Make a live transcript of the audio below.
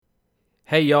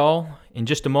Hey, y'all. In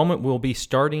just a moment, we'll be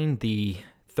starting the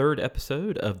third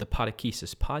episode of the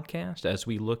Podakesis podcast as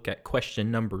we look at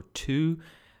question number 2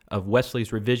 of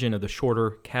Wesley's revision of the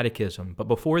Shorter Catechism. But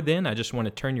before then, I just want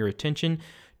to turn your attention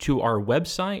to our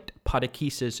website,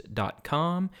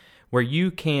 podakesis.com, where you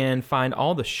can find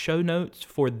all the show notes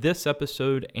for this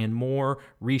episode and more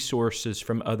resources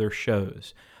from other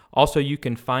shows. Also, you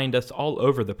can find us all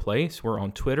over the place. We're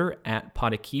on Twitter at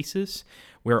Podakesis.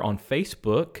 We're on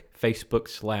Facebook,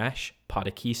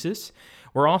 Facebook/Podakesis.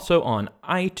 We're also on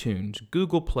iTunes,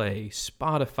 Google Play,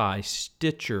 Spotify,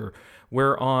 Stitcher.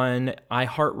 We're on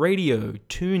iHeartRadio,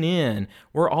 TuneIn.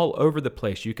 We're all over the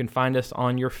place. You can find us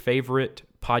on your favorite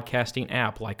podcasting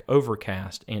app like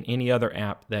Overcast and any other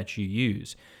app that you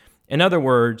use. In other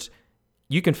words,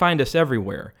 you can find us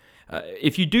everywhere.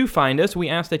 If you do find us, we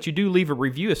ask that you do leave a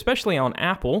review, especially on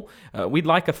Apple. We'd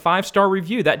like a 5-star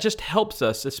review. That just helps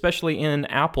us, especially in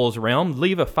Apple's realm.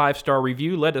 Leave a 5-star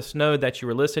review. Let us know that you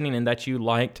were listening and that you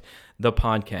liked the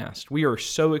podcast. We are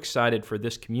so excited for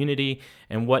this community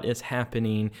and what is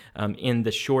happening in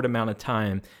the short amount of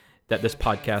time that this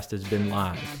podcast has been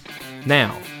live.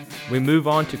 Now, we move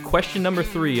on to question number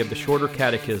 3 of the Shorter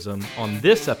Catechism on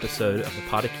this episode of the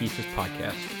Podakesis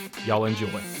podcast. Y'all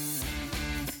enjoy.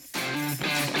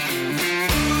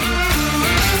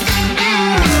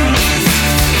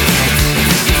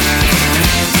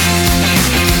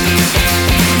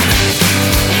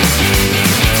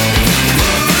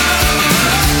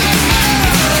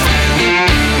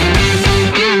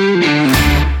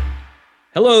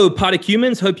 Hello,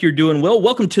 Podacumens. Hope you're doing well.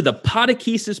 Welcome to the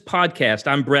Podakesis podcast.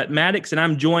 I'm Brett Maddox, and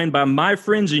I'm joined by my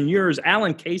friends and yours,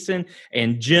 Alan Kaysen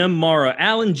and Jim Mara.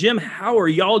 Alan, Jim, how are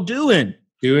y'all doing?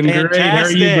 Doing Fantastic. Great. How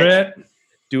are you, Brett?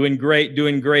 Doing great,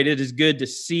 doing great. It is good to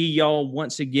see y'all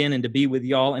once again and to be with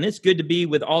y'all. And it's good to be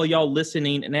with all y'all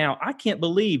listening now. I can't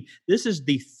believe this is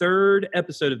the third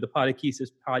episode of the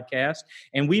Podakesis podcast,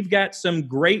 and we've got some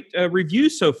great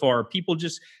reviews so far. People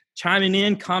just chiming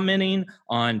in, commenting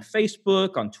on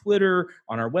Facebook, on Twitter,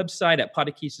 on our website at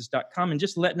podakesis.com, and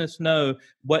just letting us know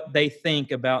what they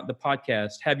think about the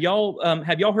podcast. Have y'all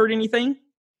heard anything?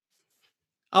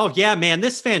 Oh yeah, man,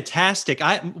 this is fantastic.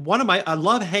 I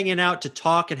love hanging out to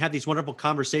talk and have these wonderful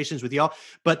conversations with y'all.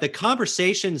 But the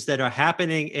conversations that are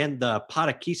happening in the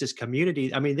Podakesis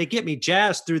community, I mean, they get me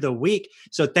jazzed through the week.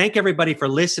 So thank everybody for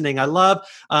listening. I love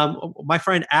my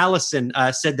friend Allison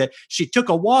said that she took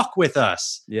a walk with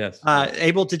us. Yes,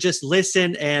 able to just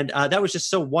listen, and that was just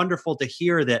so wonderful to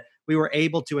hear that we were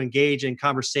able to engage in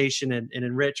conversation and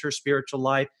enrich her spiritual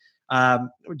life.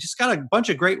 We just got a bunch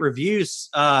of great reviews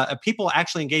of people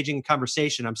actually engaging in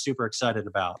conversation. I'm super excited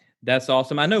about. That's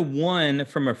awesome. I know one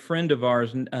from a friend of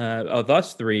ours, of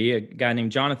us three, a guy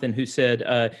named Jonathan, who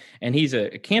said, and he's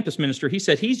a campus minister, he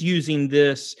said he's using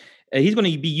this, he's going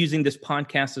to be using this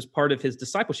podcast as part of his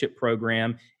discipleship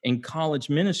program in college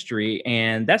ministry.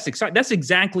 And that's exciting. That's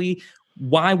exactly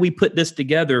why we put this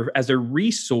together as a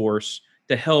resource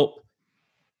to help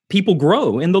people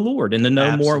grow in the Lord and to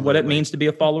know more what it means to be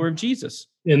a follower of Jesus.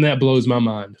 And that blows my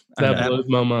mind. Blows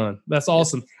my mind. That's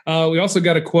awesome. We also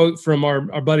got a quote from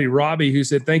our buddy Robbie, who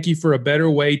said, "Thank you for a better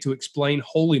way to explain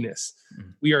holiness.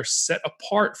 We are set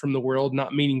apart from the world,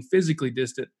 not meaning physically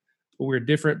distant, but we're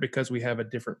different because we have a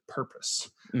different purpose."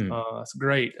 That's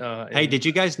great. Hey, did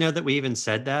you guys know that we even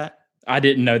said that? I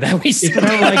didn't know that we said.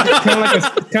 It's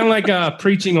kind of like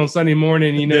preaching on Sunday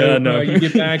morning. You know, you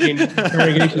get back and the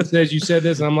congregation says you said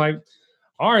this, and I'm like,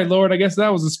 "All right, Lord, I guess that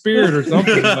was a spirit or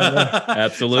something."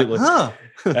 Absolutely,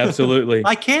 absolutely.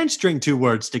 I can string 2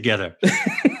 words together.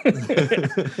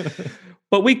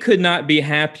 But we could not be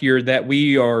happier that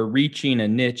we are reaching a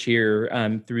niche here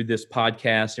through this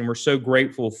podcast, and we're so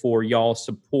grateful for y'all's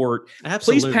support.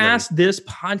 Absolutely. Please pass this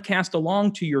podcast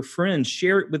along to your friends.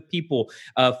 Share it with people,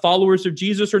 followers of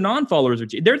Jesus or non-followers of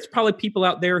Jesus. There's probably people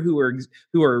out there who are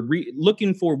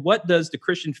looking for what does the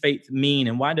Christian faith mean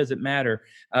and why does it matter.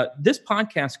 This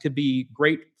podcast could be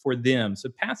great for them. So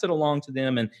pass it along to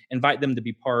them and invite them to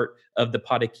be part of the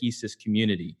Podakesis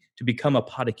community, to become a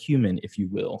podacumen, if you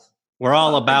will. We're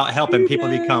all about helping people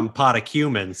become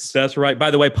podacumens. That's right. By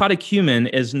the way,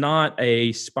 podacumen is not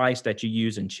a spice that you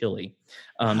use in chili.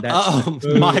 My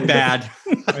bad.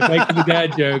 Thanks for the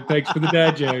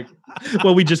dad joke.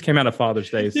 Well, we just came out of Father's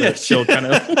Day, so it's still kind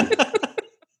of...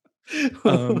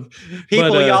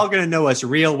 People, y'all going to know us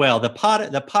real well. The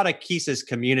Podakesis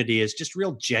community is just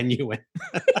real genuine.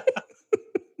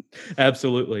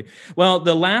 Absolutely. Well,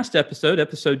 the last episode,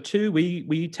 episode 2,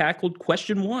 we tackled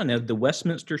question 1 of the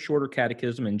Westminster Shorter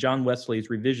Catechism and John Wesley's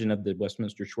revision of the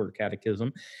Westminster Shorter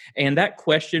Catechism. And that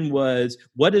question was,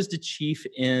 what is the chief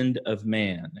end of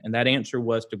man? And that answer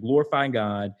was to glorify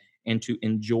God and to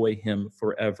enjoy him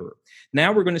forever.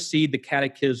 Now we're going to see the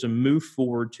catechism move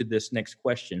forward to this next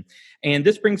question. And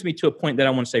this brings me to a point that I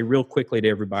want to say real quickly to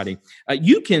everybody.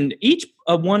 You can, each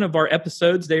one of our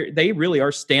episodes, they really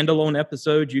are standalone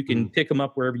episodes. You can pick them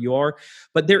up wherever you are.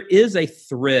 But there is a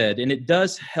thread, and it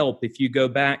does help if you go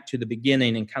back to the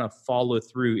beginning and kind of follow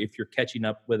through if you're catching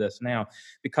up with us now,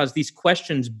 because these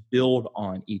questions build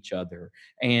on each other.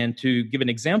 And to give an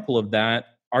example of that,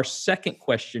 our second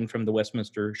question from the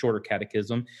Westminster Shorter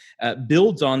Catechism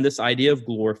builds on this idea of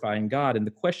glorifying God. And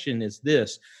the question is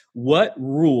this: what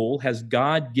rule has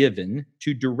God given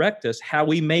to direct us how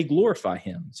we may glorify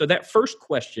him? So that first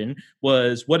question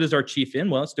was, what is our chief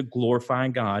end? Well, it's to glorify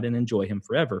God and enjoy him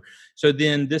forever. So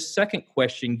then this second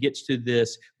question gets to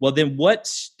this: well, then what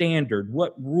standard,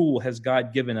 what rule has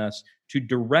God given us to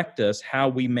direct us how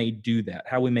we may do that,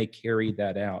 how we may carry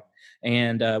that out?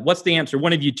 And what's the answer?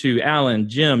 One of you two, Alan,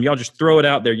 Jim, y'all just throw it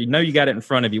out there. You know you got it in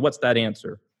front of you. What's that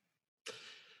answer?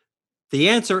 The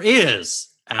answer is,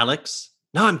 Alex,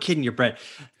 no, I'm kidding you, Brett.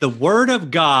 The word of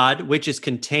God, which is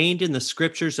contained in the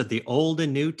scriptures of the Old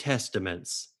and New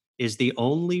Testaments, is the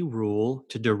only rule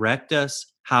to direct us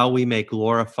how we may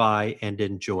glorify and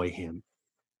enjoy him.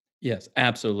 Yes,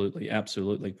 absolutely.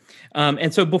 Absolutely.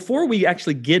 And so before we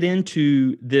actually get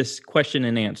into this question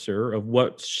and answer of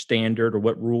what standard or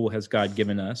what rule has God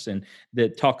given us and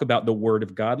that talk about the word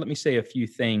of God, let me say a few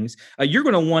things. You're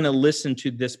going to want to listen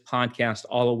to this podcast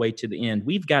all the way to the end.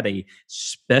 We've got a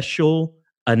special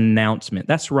announcement.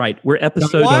 That's right. We're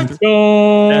episode.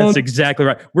 That's exactly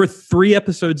right. We're 3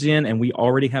 episodes in, and we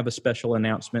already have a special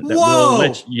announcement that will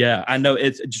let you. Yeah, I know.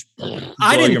 It's just.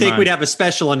 I didn't think we'd have a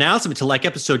special announcement until like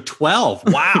episode 12.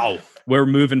 Wow. We're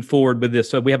moving forward with this.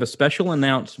 So we have a special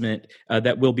announcement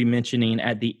that we'll be mentioning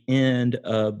at the end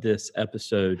of this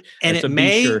episode. And so it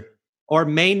may or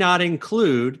may not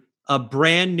include a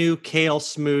brand new kale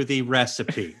smoothie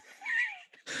recipe.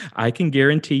 I can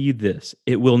guarantee you this: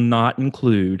 it will not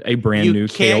include a brand new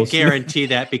kale. You can't guarantee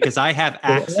that because I have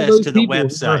access to the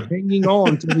website. Hanging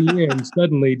on to the end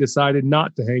suddenly decided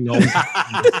not to hang on.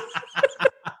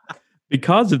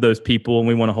 Because of those people, and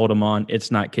we want to hold them on,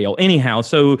 it's not kale. Anyhow,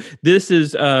 so this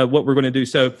is what we're going to do.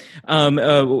 So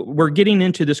we're getting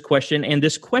into this question, and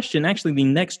this question, actually the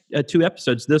next 2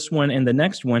 episodes, this one and the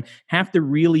next one, have to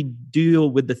really deal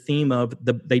with the theme of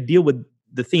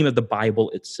the theme of the Bible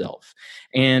itself.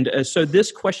 And so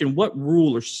this question, what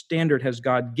rule or standard has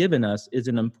God given us, is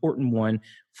an important one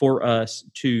for us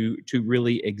to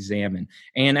really examine.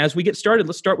 And as we get started,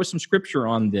 let's start with some scripture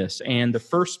on this. And the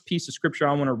first piece of scripture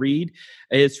I want to read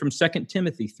is from 2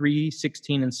 Timothy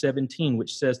 3:16 and 17,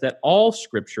 which says that all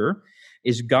scripture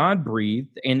is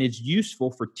God-breathed and is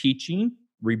useful for teaching,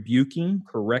 rebuking,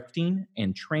 correcting,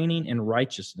 and training in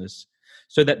righteousness,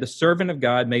 so that the servant of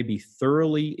God may be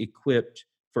thoroughly equipped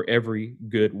for every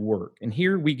good work. And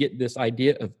here we get this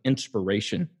idea of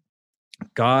inspiration.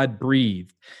 God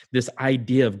breathed, this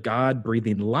idea of God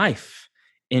breathing life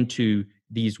into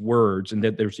these words, and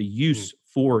that there's a use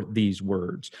for these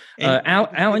words.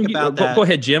 Alan, go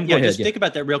ahead, Jim. Go ahead. Think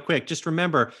about that real quick. Just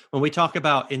remember, when we talk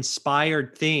about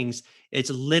inspired things,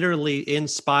 it's literally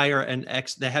inspire and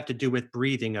they have to do with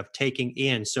breathing, of taking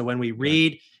in. So when we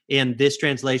read in this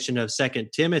translation of 2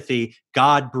 Timothy,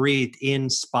 God breathed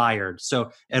inspired.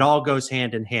 So it all goes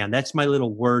hand in hand. That's my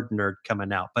little word nerd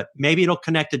coming out, but maybe it'll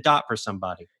connect a dot for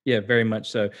somebody. Yeah, very much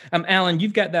so. Alan,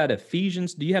 you've got that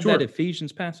Ephesians. Do you have that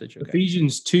Ephesians passage? Okay.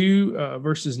 Ephesians 2,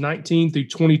 verses 19 through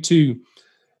 22.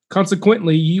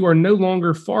 Consequently, you are no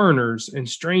longer foreigners and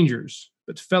strangers,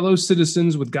 but fellow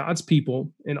citizens with God's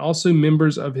people and also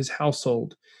members of his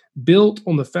household, built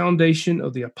on the foundation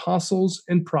of the apostles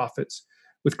and prophets,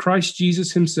 with Christ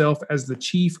Jesus himself as the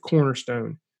chief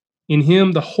cornerstone. In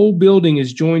him, the whole building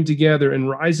is joined together and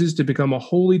rises to become a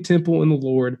holy temple in the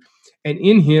Lord. And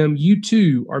in him, you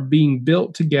too are being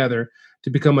built together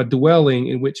to become a dwelling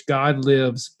in which God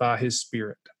lives by his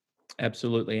Spirit.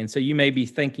 Absolutely. And so you may be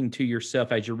thinking to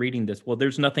yourself as you're reading this, well,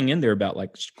 there's nothing in there about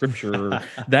like scripture or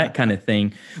that kind of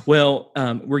thing. Well,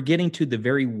 we're getting to the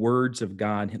very words of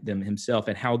God himself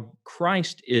and how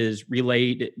Christ is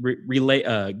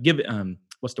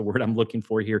what's the word I'm looking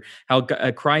for here? How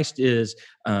Christ is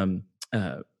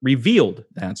revealed.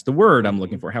 That's the word I'm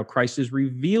looking for. How Christ is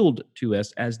revealed to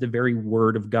us as the very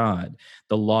word of God,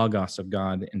 the logos of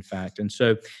God, in fact. And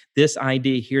so this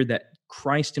idea here that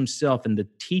Christ himself and the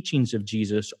teachings of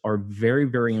Jesus are very,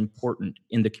 very important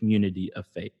in the community of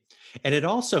faith. And it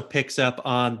also picks up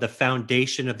on the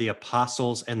foundation of the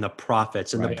apostles and the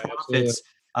prophets. And the prophets,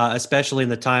 especially in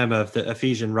the time of the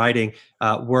Ephesian writing,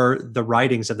 were the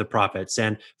writings of the prophets.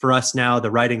 And for us now,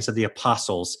 the writings of the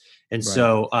apostles. And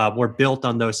so we're built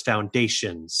on those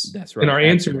foundations. That's right. And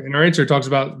our answer talks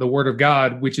about the Word of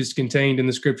God, which is contained in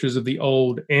the scriptures of the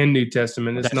Old and New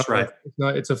Testament.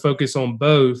 It's a focus on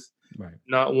both, right,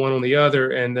 not one on the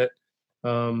other, and that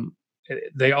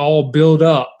they all build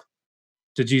up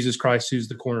to Jesus Christ, who's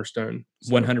the cornerstone.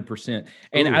 100%.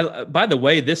 And by the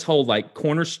way, this whole like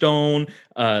cornerstone,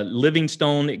 living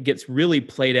stone, it gets really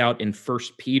played out in 1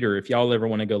 Peter. If y'all ever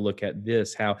want to go look at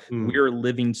this, how we're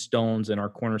living stones and our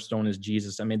cornerstone is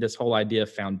Jesus. I mean, this whole idea of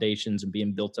foundations and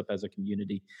being built up as a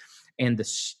community, and the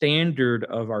standard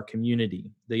of our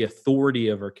community, the authority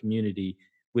of our community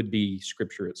would be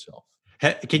Scripture itself.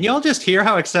 Can y'all just hear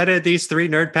how excited these three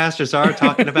nerd pastors are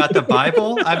talking about the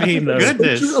Bible? I mean,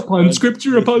 goodness. Scripture upon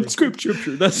scripture upon scripture.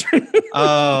 That's right.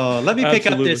 Oh, let me pick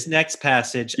up this next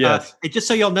passage. Yes. Just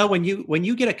so y'all know, when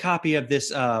you get a copy of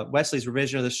this Wesley's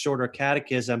revision of the shorter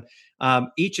catechism,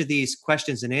 each of these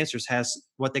questions and answers has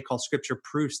what they call scripture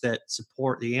proofs that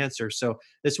support the answer. So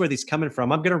this is where these coming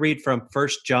from. I'm going to read from 1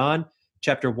 John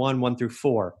chapter 1 through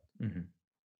 4. Mm-hmm.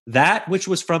 That which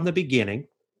was from the beginning,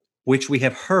 which we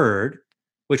have heard,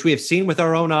 which we have seen with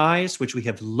our own eyes, which we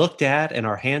have looked at and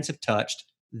our hands have touched,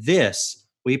 this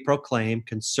we proclaim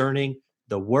concerning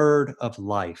the word of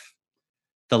life.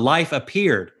 The life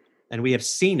appeared, and we have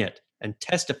seen it and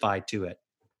testified to it.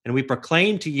 And we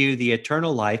proclaim to you the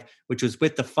eternal life, which was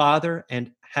with the Father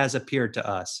and has appeared to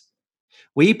us.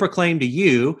 We proclaim to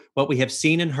you what we have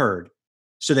seen and heard,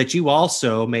 so that you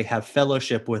also may have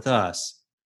fellowship with us.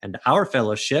 And our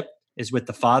fellowship is with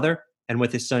the Father and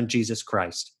with his Son, Jesus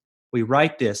Christ. We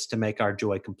write this to make our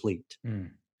joy complete.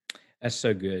 That's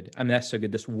so good. I mean, that's so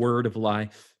good. This word of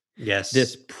life. Yes.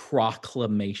 This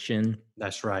proclamation.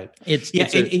 That's right.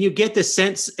 And you get the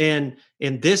sense in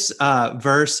this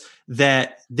verse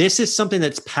that this is something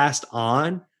that's passed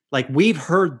on. Like, we've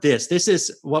heard this. This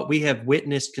is what we have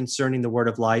witnessed concerning the word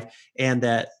of life, and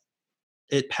that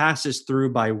it passes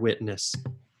through by witness.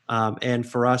 And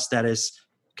for us, that is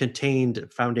contained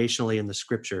foundationally in the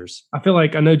scriptures. I feel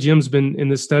like I know Jim's been in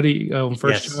this study on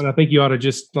First John. I think you ought to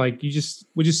just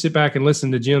sit back and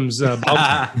listen to Jim's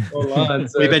online.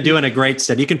 We've been doing a great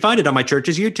study. You can find it on my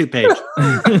church's YouTube page.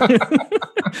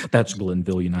 That's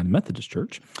Glenville United Methodist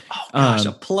Church. Oh gosh,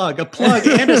 a plug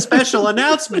and a special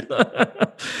announcement.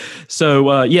 So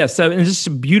and it's just a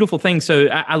beautiful thing. So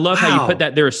I love how you put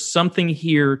that. There is something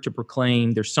here to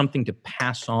proclaim. There's something to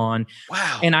pass on.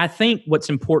 Wow. And I think what's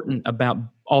important about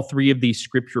all three of these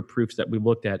scripture proofs that we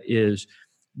looked at is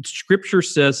Scripture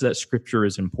says that Scripture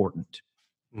is important.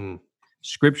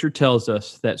 Scripture tells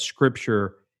us that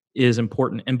Scripture is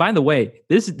important. And by the way,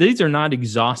 these are not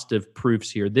exhaustive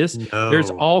proofs here. There's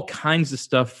all kinds of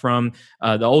stuff from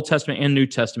the Old Testament and New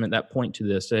Testament that point to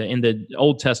this. In the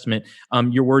Old Testament,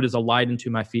 your word is a light unto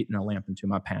my feet and a lamp unto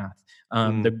my path.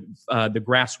 The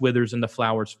grass withers and the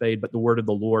flowers fade, but the word of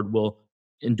the Lord will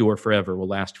endure forever, will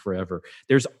last forever.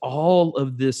 There's all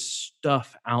of this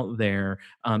stuff out there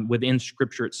within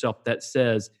Scripture itself that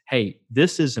says, hey,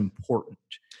 this is important.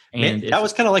 And that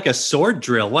was kind of like a sword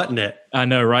drill, wasn't it? I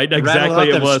know, right? Exactly,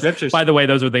 it was. Scriptures. By the way,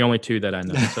 those are the only two that I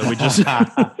know. So we just.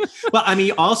 Well, I mean,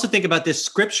 you also think about this.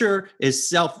 Scripture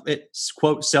is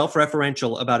quote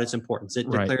self-referential about its importance. It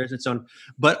declares its own,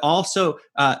 but also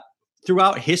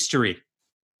throughout history,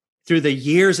 through the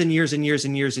years and years and years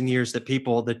and years and years that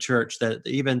people, the church, that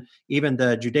even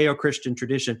the Judeo-Christian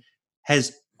tradition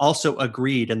has also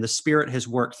agreed, and the Spirit has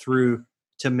worked through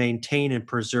to maintain and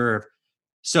preserve.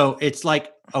 So it's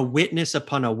like a witness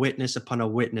upon a witness upon a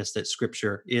witness that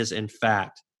Scripture is in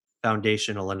fact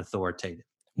foundational and authoritative.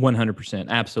 100%.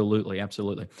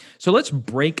 Absolutely. So let's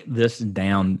break this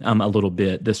down a little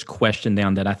bit, this question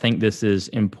down, that I think this is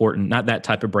important. Not that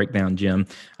type of breakdown, Jim.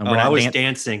 I was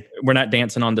dancing. We're not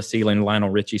dancing on the ceiling, Lionel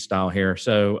Richie style here.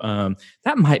 So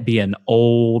that might be an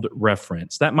old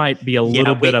reference. That might be a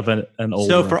little bit of an old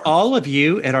So reference. For all of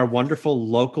you at our wonderful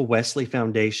local Wesley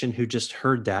Foundation who just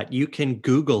heard that, you can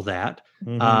Google that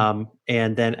and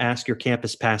then ask your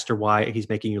campus pastor why he's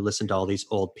making you listen to all these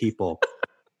old people.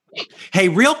 Hey,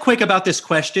 real quick about this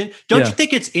question. Don't you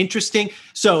think it's interesting?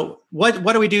 So what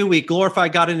do? We glorify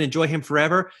God and enjoy him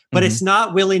forever, but it's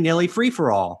not willy-nilly free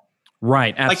for all.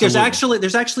 Right. Absolutely. Like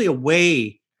there's actually a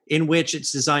way in which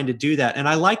it's designed to do that. And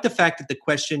I like the fact that the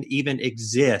question even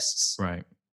exists. Right.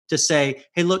 To say,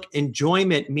 hey, look,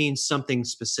 enjoyment means something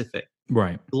specific.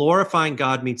 Right. Glorifying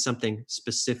God means something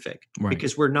specific. Right.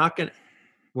 Because we're not going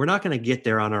to get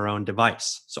there on our own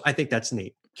device. So I think that's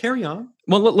neat. Carry on.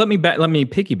 Well, let me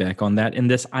piggyback on that,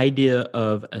 and this idea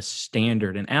of a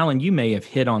standard. And Alan, you may have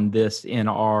hit on this in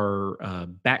our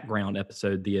background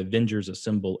episode, the Avengers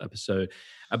Assemble episode,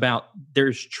 about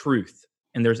there's truth.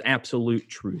 and there's absolute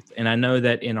truth. And I know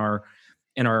that in our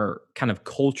kind of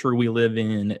culture we live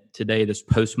in today, this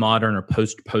postmodern or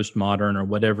postmodern or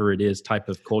whatever it is type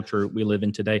of culture we live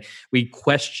in today, we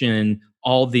question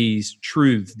all these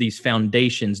truths, these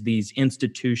foundations, these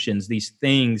institutions, these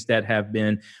things that have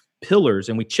been pillars,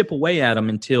 and we chip away at them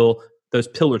until those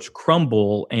pillars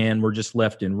crumble and we're just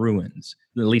left in ruins.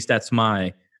 At least that's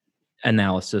my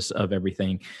analysis of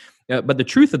everything. But the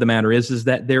truth of the matter is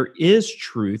that there is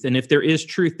truth, and if there is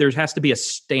truth, there has to be a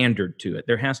standard to it.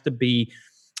 There has to be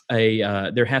a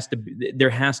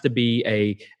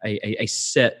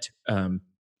set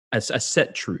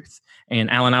truth. And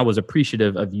Alan, I was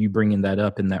appreciative of you bringing that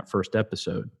up in that first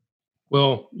episode.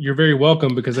 Well, you're very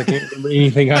welcome, because I can't remember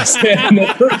anything I said in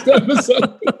that first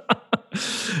episode.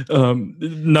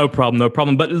 No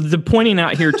problem. But the pointing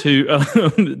out here to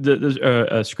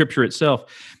the scripture itself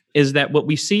is that what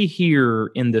we see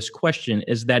here in this question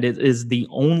is that it is the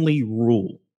only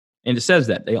rule. And it says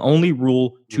that the only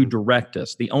rule to direct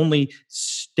us, the only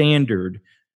standard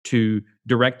to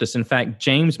direct us. In fact,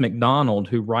 James MacDonald,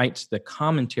 who writes the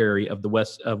commentary of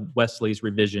Wesley's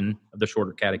revision of the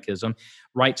Shorter Catechism,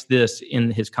 writes this in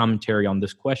his commentary on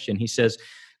this question. He says,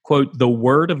 quote, "The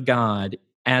Word of God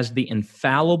as the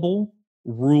infallible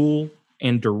rule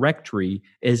and directory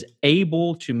is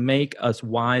able to make us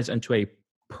wise unto a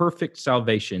perfect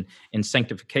salvation and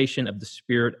sanctification of the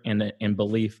Spirit and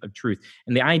belief of truth."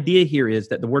 And the idea here is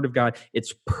that the Word of God,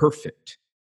 it's perfect.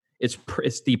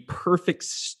 It's the perfect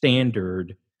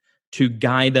standard to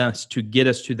guide us, to get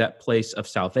us to that place of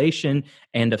salvation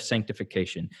and of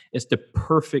sanctification. It's the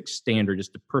perfect standard. It's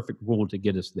the perfect rule to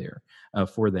get us there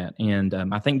for that. And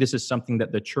I think this is something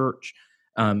that the church,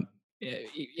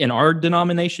 in our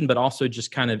denomination, but also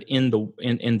just kind of in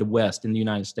the West, in the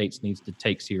United States, needs to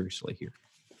take seriously here.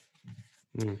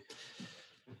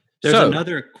 There's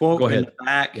another quote in the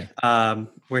back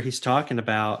where he's talking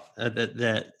about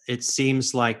that it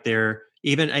seems like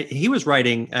he was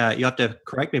writing, you have to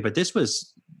correct me, but this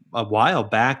was a while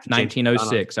back.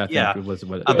 1906, I think it was.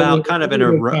 About kind of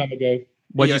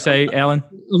What'd you say, Alan?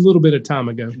 A little bit of time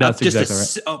ago. That's just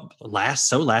exactly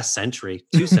right. Last century,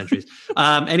 2 centuries.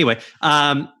 Anyway,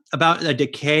 about a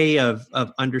decay of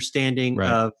understanding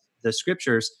of the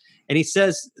scriptures. And he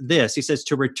says this, he says,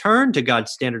 "To return to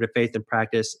God's standard of faith and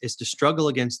practice is to struggle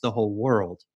against the whole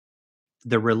world,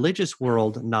 the religious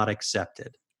world not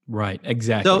accepted." Right,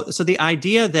 exactly. So the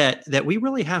idea that we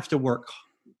really have to work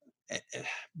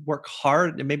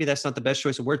hard, and maybe that's not the best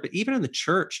choice of words, but even in the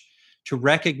church, to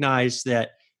recognize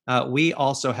that we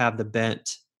also have the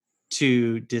bent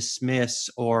to dismiss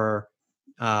or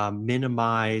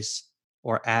minimize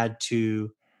or add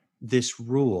to this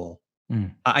rule.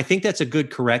 I think that's a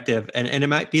good corrective. And it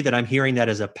might be that I'm hearing that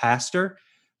as a pastor,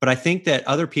 but I think that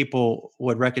other people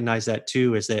would recognize that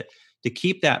too, is that to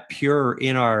keep that pure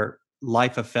in our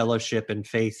life of fellowship and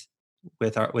faith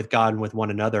with God and with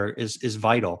one another is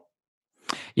vital.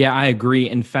 Yeah, I agree.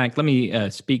 In fact, let me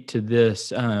speak to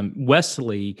this.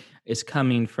 Wesley is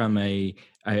coming from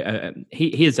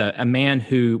he is a man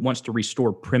who wants to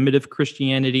restore primitive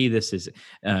Christianity. This is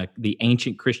the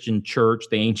ancient Christian church,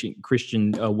 the ancient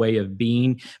Christian way of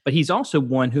being. But he's also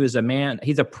one who is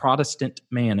he's a Protestant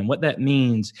man. And what that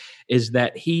means is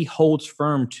that he holds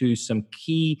firm to some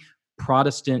key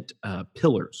Protestant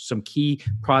pillars, some key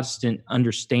Protestant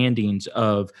understandings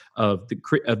of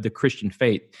the Christian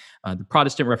faith. The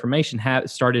Protestant Reformation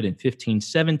started in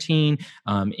 1517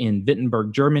 in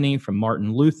Wittenberg, Germany, from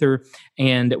Martin Luther.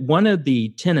 And one of the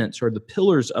tenets or the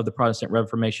pillars of the Protestant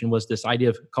Reformation was this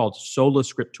idea called sola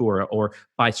scriptura, or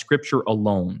by Scripture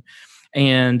alone.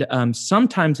 And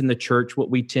sometimes in the church, what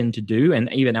we tend to do,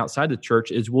 and even outside the church,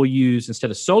 is we'll use,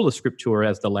 instead of sola scriptura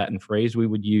as the Latin phrase, we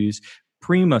would use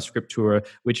prima scriptura,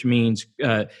 which means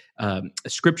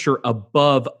scripture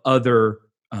above other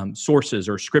sources,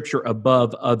 or scripture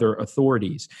above other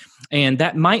authorities. And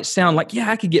that might sound like, yeah,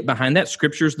 I could get behind that.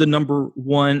 Scripture's the number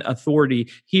one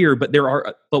authority here, but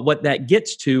what that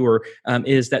gets to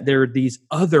is that there are these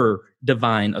other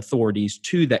divine authorities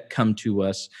too that come to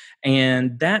us.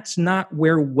 And that's not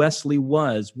where Wesley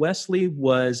was. Wesley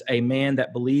was a man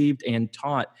that believed and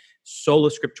taught sola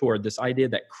scriptura, this idea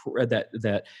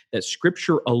that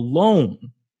Scripture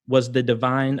alone was the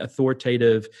divine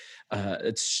authoritative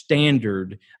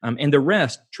standard, and the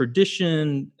rest,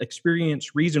 tradition,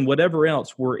 experience, reason, whatever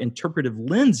else, were interpretive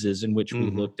lenses in which we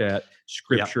looked at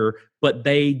Scripture. But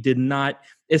they did not.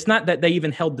 It's not that they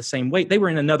even held the same weight; they were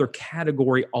in another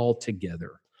category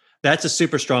altogether. That's a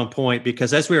super strong point,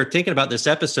 because as we were thinking about this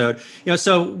episode,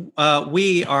 so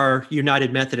we are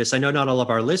United Methodists. I know not all of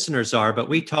our listeners are, but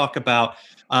we talk about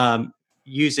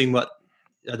using what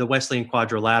the Wesleyan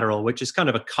quadrilateral, which is kind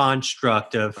of a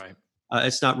construct of. Right.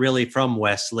 It's not really from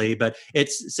Wesley, but it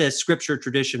says scripture,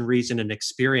 tradition, reason, and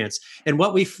experience. And what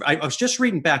I was just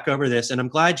reading back over this, and I'm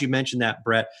glad you mentioned that,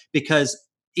 Brett, because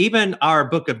even our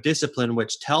book of discipline,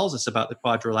 which tells us about the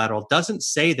quadrilateral, doesn't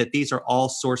say that these are all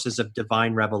sources of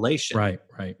divine revelation. Right.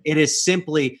 It is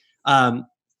simply,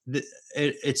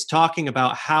 it's talking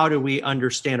about how do we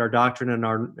understand our doctrine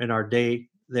in our day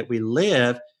that we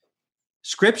live.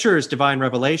 Scripture is divine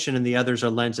revelation, and the others are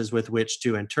lenses with which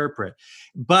to interpret.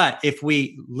 But if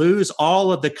we lose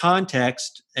all of the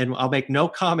context, and I'll make no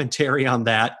commentary on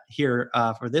that here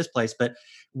for this place, but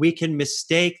we can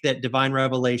mistake that divine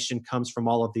revelation comes from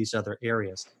all of these other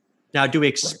areas. Now, do we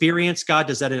experience God?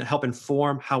 Does that help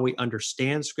inform how we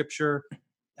understand Scripture?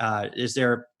 Is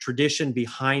there tradition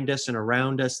behind us and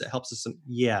around us that helps us?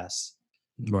 Yes.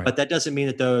 Right. But that doesn't mean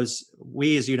that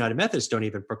we as United Methodists don't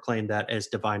even proclaim that as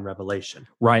divine revelation.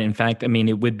 Right. In fact, I mean,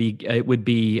 it would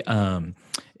be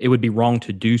wrong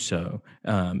to do so.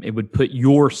 It would put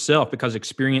yourself, because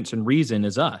experience and reason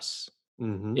is us.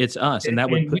 Mm-hmm. It's us, and that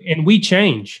and we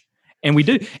change, and we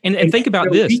do. And think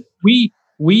about this: we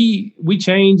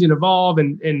change and evolve,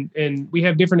 and we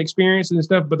have different experiences and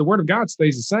stuff. But the Word of God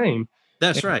stays the same.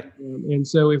 That's right. And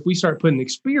so, if we start putting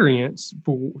experience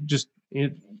for just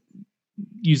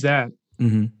use that,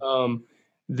 mm-hmm.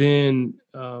 Then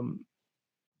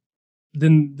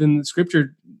the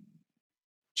Scripture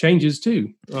changes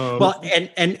too. Well,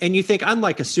 and you think I'm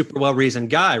like a super well-reasoned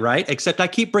guy, right? Except I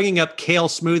keep bringing up kale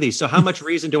smoothies. So how much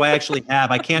reason do I actually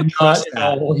have? I can't trust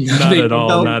that. Not at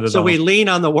all. So we lean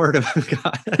on the Word of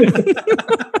God.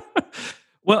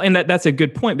 Well, and that's a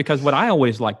good point, because what I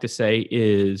always like to say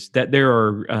is that there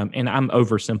are, and I'm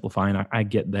oversimplifying, I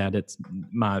get that, it's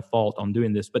my fault on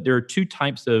doing this, but there are two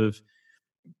types of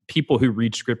people who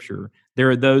read Scripture. There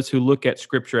are those who look at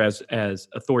Scripture as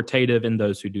authoritative, and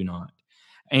those who do not.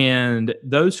 And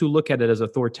those who look at it as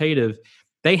authoritative,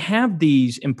 they have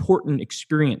these important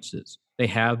experiences. They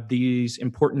have these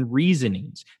important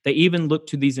reasonings. They even look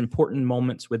to these important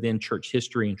moments within church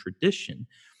history and tradition.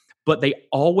 But they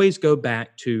always go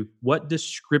back to, what does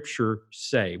Scripture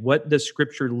say? What does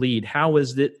Scripture lead? How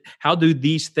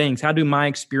do my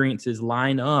experiences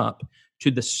line up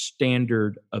to the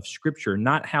standard of Scripture?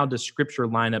 Not how does Scripture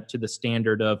line up to the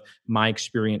standard of my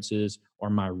experiences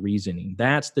or my reasoning.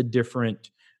 That's the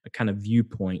different kind of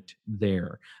viewpoint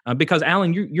there. Because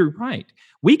Alan, you're right.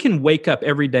 We can wake up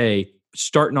every day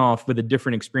starting off with a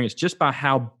different experience just by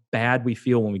how bad we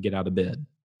feel when we get out of bed,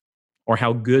 or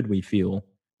how good we feel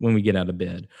when we get out of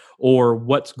bed, or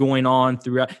what's going on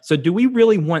throughout. So do we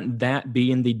really want that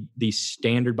being the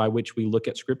standard by which we look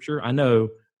at Scripture? I know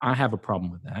I have a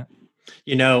problem with that.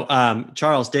 You know,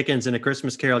 Charles Dickens in A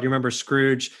Christmas Carol, do you remember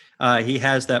Scrooge? He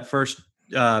has that first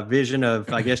vision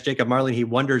of, I guess, Jacob Marley. He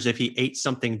wonders if he ate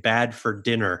something bad for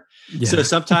dinner. Yeah. So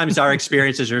sometimes our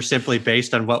experiences are simply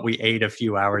based on what we ate a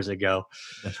few hours ago.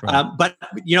 That's right. But,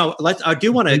 you know, I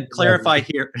do want to clarify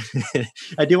here.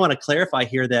 I do want to clarify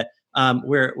here that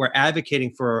we're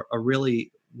advocating for a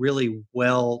really, really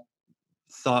well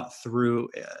thought through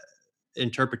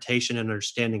interpretation and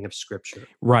understanding of Scripture.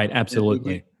 Right.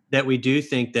 Absolutely. That we do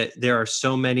think that there are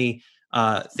so many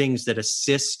things that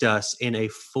assist us in a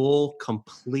full,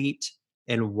 complete,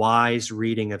 and wise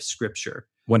reading of Scripture.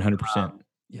 100%.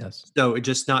 Yes. So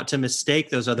just not to mistake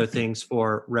those other things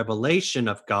for revelation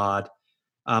of God,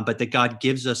 but that God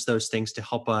gives us those things to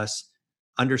help us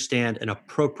understand and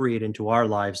appropriate into our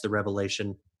lives the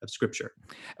revelation of Scripture.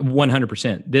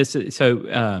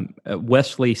 100%.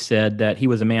 Wesley said that he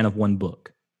was a man of one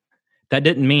book. That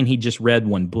didn't mean he just read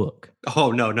one book.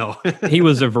 Oh, no. He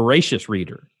was a voracious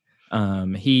reader.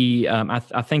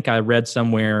 I think I read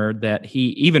somewhere that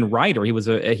he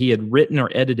had written or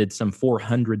edited some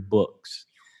 400 books.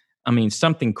 I mean,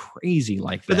 something crazy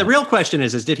like that. But the real question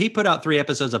is did he put out 3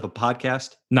 episodes of a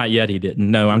podcast? Not yet. He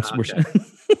didn't. No, Okay.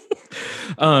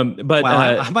 But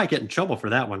I might get in trouble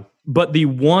for that one. But the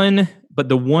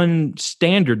one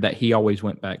standard that he always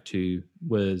went back to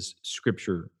was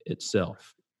Scripture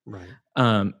itself. Right.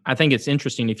 I think it's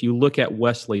interesting if you look at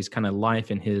Wesley's kind of life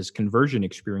and his conversion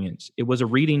experience. It was a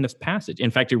reading of passage.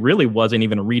 In fact, it really wasn't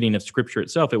even a reading of Scripture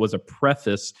itself. It was a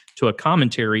preface to a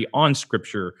commentary on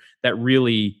Scripture that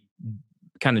really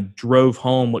kind of drove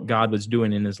home what God was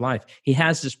doing in his life. He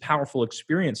has this powerful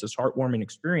experience, this heartwarming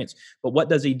experience. But what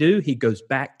does he do? He goes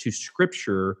back to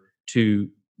Scripture to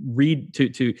read,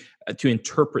 to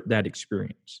interpret that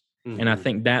experience. Mm-hmm. And I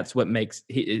think that's what makes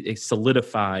it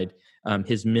solidified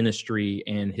his ministry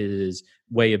and his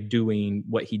way of doing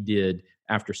what he did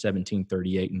after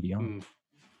 1738 and beyond.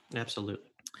 Absolutely.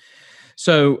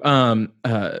 So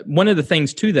one of the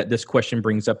things too that this question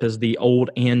brings up is the Old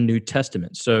and New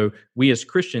Testament. So we as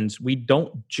Christians, we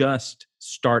don't just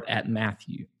start at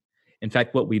Matthew. In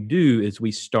fact, what we do is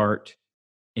we start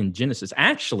in Genesis.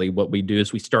 Actually, what we do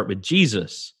is we start with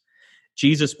Jesus.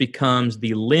 Jesus becomes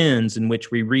the lens in which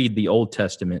we read the Old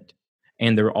Testament,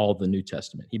 and they're all the New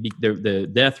Testament. The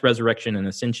death, resurrection, and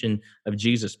ascension of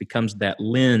Jesus becomes that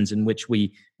lens in which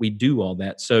we do all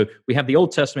that. So we have the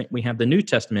Old Testament, we have the New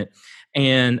Testament,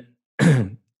 and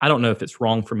I don't know if it's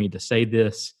wrong for me to say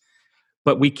this,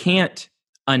 but we can't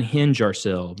unhinge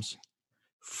ourselves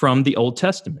from the Old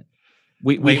Testament.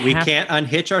 We can't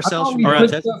unhitch ourselves from or the Old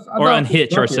Testament? Or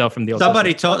unhitch ourselves from the Old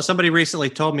Testament. Somebody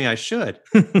recently told me I should.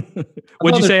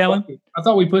 What'd you say, Alan? I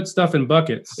thought we put stuff in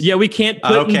buckets. Yeah, we can't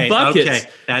put in buckets. Okay,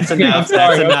 that's enough.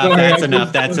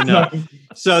 That's enough.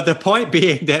 So the point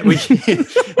being that we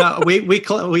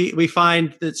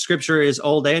find that Scripture is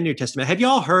Old and New Testament. Have you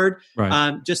all heard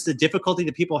just the difficulty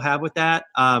that people have with that?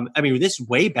 I mean, this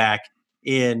way back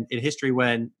in history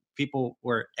when people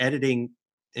were editing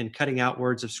and cutting out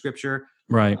words of Scripture.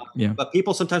 Right. Yeah. But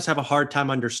people sometimes have a hard time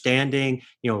understanding,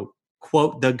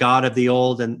 quote, the God of the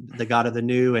old and the God of the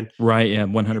new. And right. Yeah.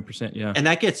 100%. Yeah. And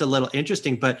that gets a little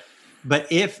interesting, but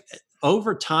if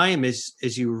over time,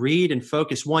 as you read and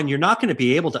focus, you're not going to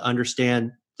be able to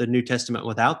understand the New Testament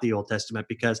without the Old Testament,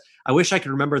 because I wish I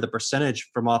could remember the percentage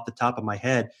from off the top of my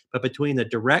head, but between the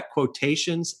direct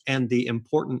quotations and the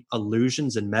important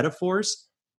allusions and metaphors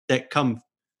that come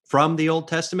from the Old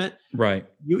Testament, right,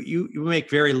 you make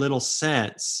very little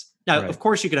sense. Now, of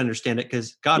course, you can understand it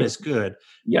because God is good.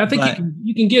 Yeah, I think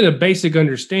you can get a basic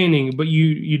understanding, but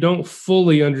you don't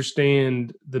fully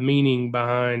understand the meaning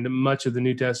behind much of the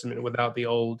New Testament without the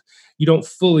Old. You don't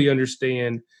fully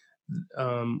understand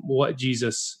what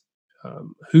Jesus,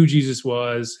 who Jesus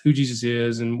was, who Jesus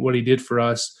is, and what he did for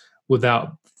us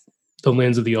without the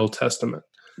lens of the Old Testament.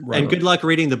 Right. And good luck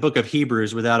reading the book of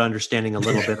Hebrews without understanding a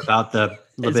little bit about the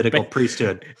Levitical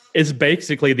priesthood. It's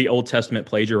basically the Old Testament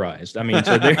plagiarized. I mean,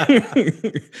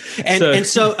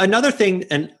 so another thing,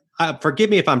 and forgive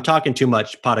me if I'm talking too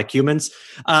much, potacumens,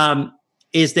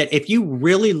 is that if you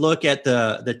really look at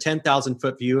the 10,000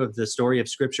 foot view of the story of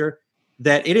Scripture,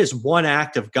 that it is one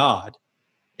act of God.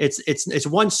 It's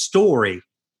one story,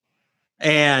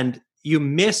 and you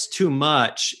miss too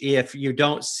much if you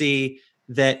don't see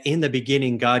that in the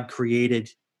beginning, God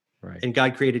created, and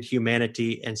God created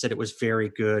humanity and said it was very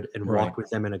good and walked with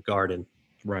them in a garden.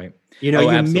 Right. You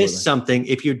miss something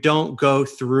if you don't go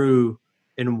through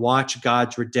and watch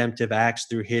God's redemptive acts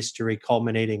through history,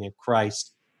 culminating in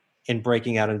Christ and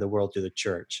breaking out into the world through the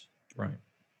church. Right.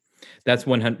 That's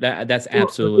 100. That's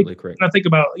absolutely correct. I think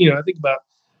about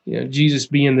Jesus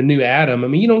being the new Adam. I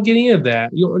mean, you don't get any of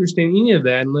that. You don't understand any of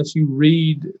that unless you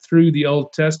read through the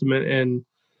Old Testament and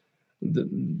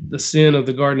the sin of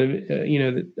the garden of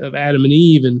of Adam and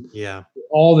Eve and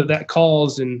all that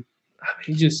caused. And I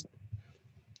mean,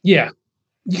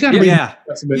 you got to read the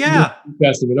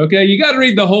Testament. Okay, you got to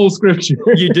read the whole Scripture.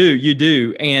 You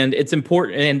do, and it's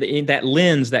important. And in that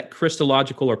lens, that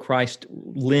Christological or Christ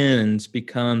lens,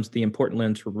 becomes the important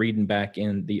lens for reading back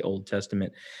in the Old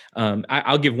Testament.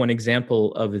 I'll give one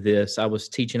example of this. I was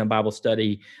teaching a Bible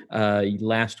study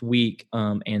last week,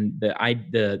 and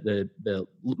the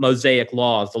Mosaic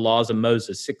laws, the laws of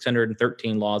Moses,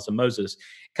 613 laws of Moses,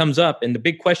 comes up, and the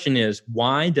big question is,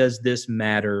 why does this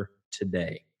matter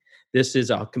today? This is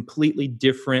a completely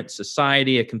different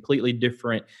society, a completely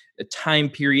different time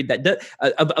period that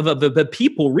of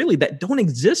people really that don't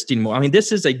exist anymore. I mean,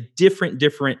 this is a different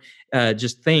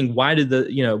just thing. Why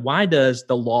does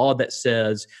the law that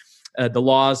says the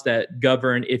laws that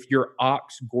govern if your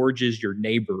ox gorges your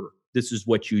neighbor, this is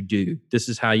what you do. This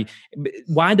is how you.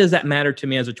 Why does that matter to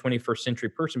me as a 21st century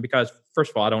person? Because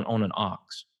first of all, I don't own an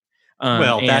ox.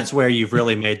 That's where you've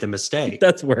really made the mistake.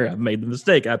 That's where I've made the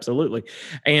mistake. Absolutely.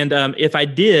 And if I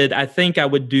did, I think I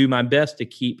would do my best to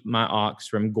keep my ox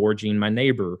from gorging my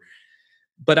neighbor.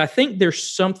 But I think there's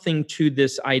something to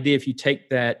this idea. If you take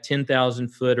that 10,000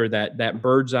 foot or that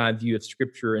bird's eye view of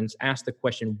Scripture and ask the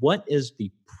question, what is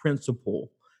the principle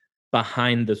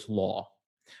behind this law?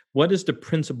 What is the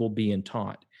principle being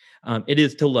taught? It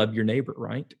is to love your neighbor,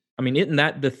 right? I mean, isn't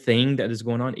that the thing that is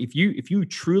going on? If you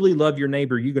truly love your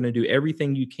neighbor, you're going to do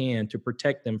everything you can to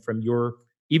protect them from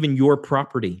even your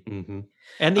property. Mm-hmm.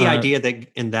 And the idea that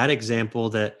in that example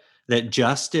that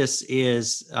justice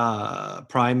is is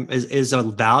a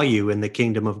value in the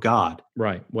kingdom of God.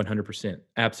 Right, 100%,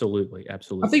 absolutely. I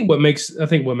think what makes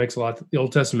a lot of the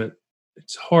Old Testament,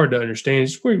 it's hard to understand.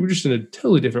 We're just in a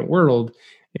totally different world,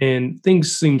 and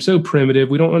things seem so primitive.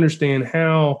 We don't understand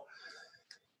how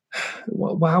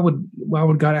why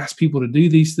would God ask people to do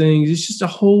these things? It's just a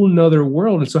whole nother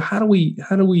world. And so how do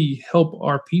we help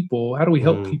our people? How do we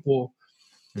help people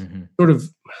sort of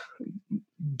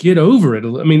get over it?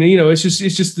 I mean, it's just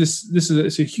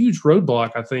it's a huge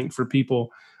roadblock, I think, for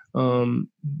people,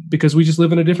 because we just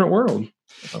live in a different world.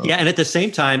 Yeah. And at the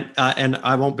same time, and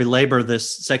I won't belabor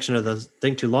this section of the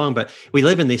thing too long, but we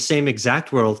live in the same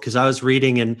exact world, because I was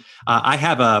reading, and I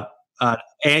have a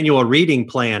annual reading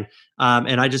plan.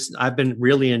 And I've been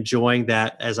really enjoying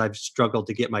that as I've struggled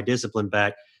to get my discipline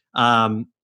back.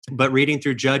 But reading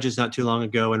through Judges not too long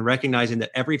ago, and recognizing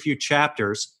that every few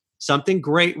chapters, something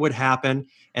great would happen,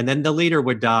 and then the leader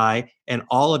would die, and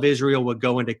all of Israel would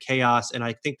go into chaos. And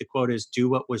I think the quote is, "Do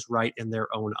what was right in their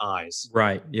own eyes."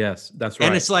 Right. Yes, that's right.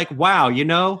 And it's like, wow,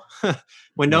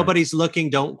 when nobody's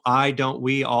looking, don't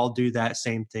we all do that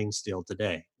same thing still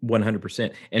today?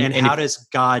 100%. And how does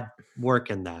God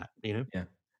work in that? Yeah,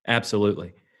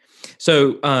 absolutely.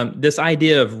 So this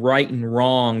idea of right and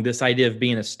wrong, this idea of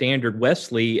being a standard,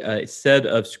 Wesley said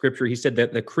of Scripture, he said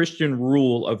that the Christian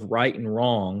rule of right and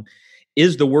wrong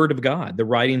is the Word of God, the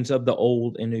writings of the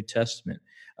Old and New Testament.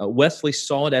 Wesley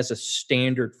saw it as a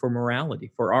standard for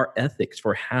morality, for our ethics,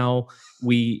 for how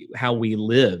we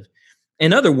live.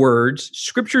 In other words,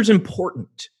 Scripture is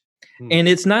important. And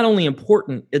it's not only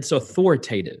important, it's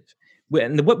authoritative.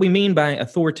 And what we mean by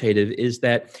authoritative is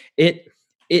that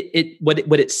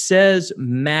what it says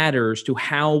matters to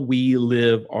how we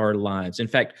live our lives. In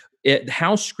fact,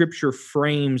 how Scripture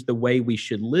frames the way we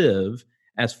should live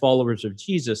as followers of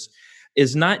Jesus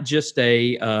is not just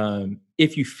a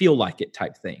if you feel like it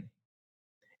type thing.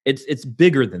 It's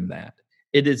bigger than that.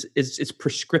 It's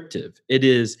prescriptive. It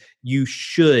is, you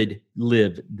should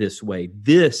live this way.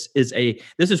 This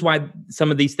is why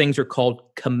some of these things are called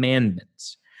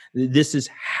commandments. This is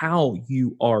how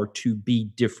you are to be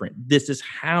different. This is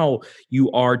how you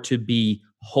are to be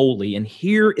holy. And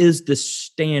here is the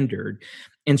standard.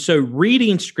 And so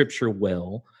reading Scripture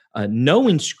well,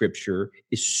 knowing Scripture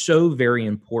is so very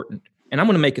important. And I'm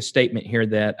going to make a statement here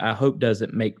that I hope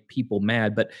doesn't make people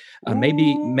mad, but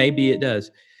maybe it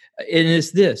does. And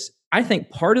it's this. I think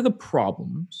part of the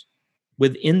problems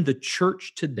within the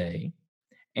church today,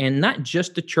 and not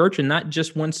just the church and not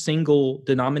just one single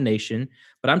denomination,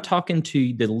 but I'm talking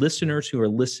to the listeners who are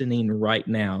listening right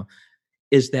now,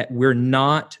 is that we're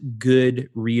not good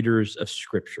readers of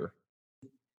Scripture.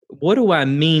 What do I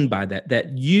mean by that?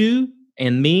 That you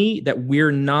and me, that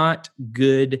we're not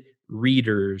good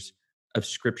readers of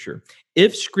Scripture.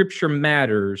 If Scripture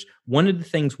matters, one of the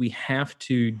things we have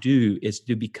to do is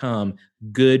to become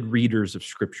good readers of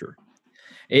Scripture.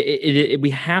 We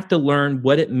have to learn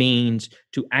what it means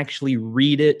to actually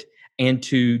read it and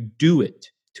to do it,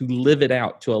 to live it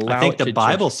out, to allow it to. I think the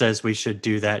Bible says we should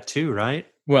do that too, right?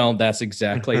 Well, that's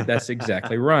exactly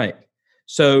right.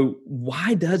 So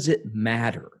why does it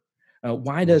matter?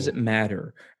 Why does it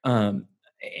matter?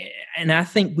 And I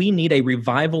think we need a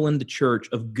revival in the church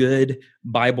of good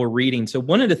Bible reading. So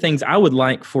one of the things I would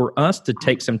like for us to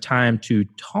take some time to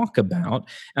talk about,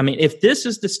 I mean, if this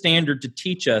is the standard to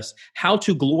teach us how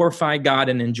to glorify God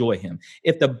and enjoy Him,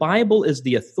 if the Bible is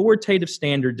the authoritative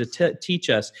standard to teach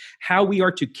us how we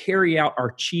are to carry out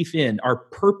our chief end, our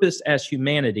purpose as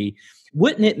humanity,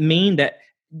 wouldn't it mean that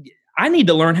I need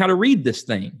to learn how to read this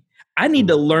thing? I need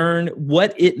to learn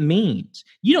what it means.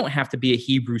 You don't have to be a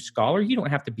Hebrew scholar. You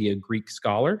don't have to be a Greek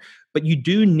scholar, but you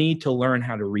do need to learn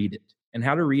how to read it and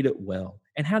how to read it well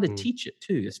and how to teach it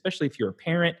too, especially if you're a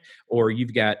parent or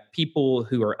you've got people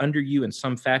who are under you in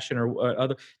some fashion or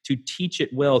other, to teach it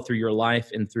well through your life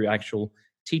and through actual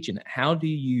teaching it. How do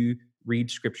you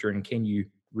read Scripture, and can you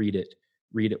read it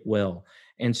well?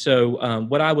 And so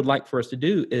what I would like for us to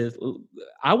do is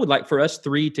I would like for us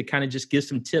three to kind of just give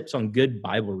some tips on good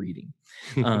Bible reading,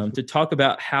 to talk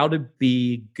about how to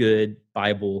be good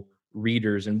Bible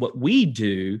readers and what we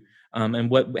do,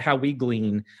 and how we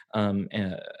glean,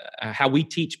 how we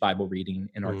teach Bible reading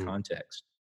in our context.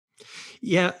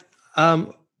 Yeah.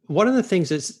 One of the things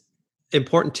that's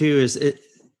important too is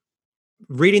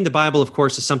reading the Bible, of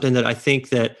course, is something that I think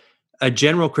that a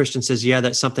general Christian says, yeah,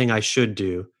 that's something I should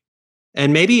do.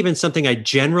 And maybe even something I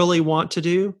generally want to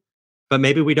do, but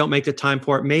maybe we don't make the time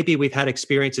for it. Maybe we've had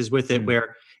experiences with it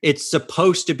where it's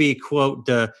supposed to be, quote,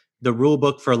 the rule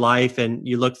book for life, and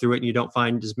you look through it and you don't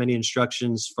find as many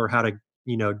instructions for how to,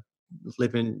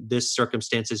 live in this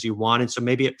circumstance as you want. And so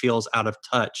maybe it feels out of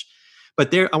touch.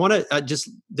 But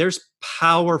there's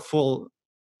powerful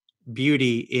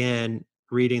beauty in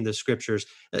reading the Scriptures.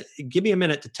 Give me a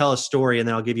minute to tell a story, and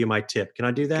then I'll give you my tip. Can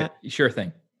I do that? Okay. Sure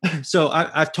thing. So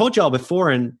I've told y'all before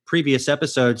in previous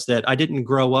episodes that I didn't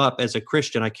grow up as a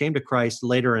Christian. I came to Christ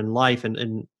later in life,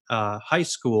 and high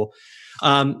school,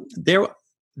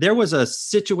 there was a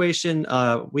situation.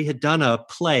 We had done a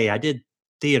play. I did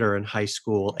theater in high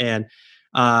school, and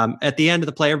at the end of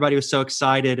the play, everybody was so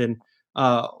excited. And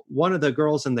one of the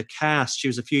girls in the cast, she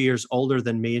was a few years older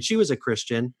than me, and she was a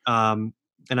Christian.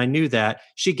 And I knew that.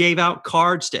 She gave out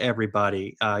cards to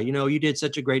everybody. You did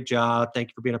such a great job. Thank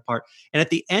you for being a part. And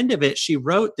at the end of it, she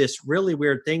wrote this really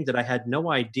weird thing that I had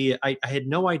no idea. I had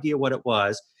no idea what it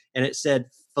was. And it said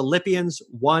Philippians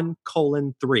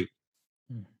 1:3.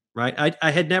 Right.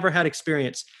 I had never had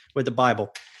experience with the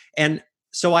Bible. And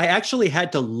so I actually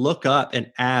had to look up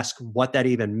and ask what that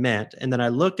even meant. And then I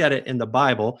looked at it in the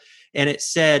Bible, and it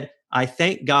said, I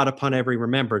thank God upon every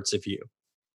remembrance of you.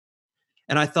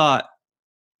 And I thought,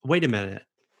 wait a minute.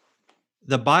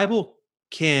 The Bible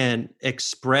can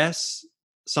express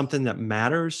something that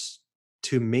matters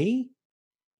to me?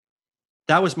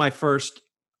 That was my first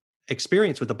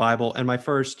experience with the Bible and my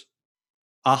first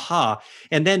aha.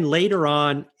 And then later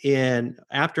on,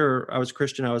 after I was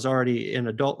Christian, I was already in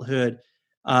adulthood.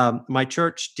 My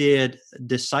church did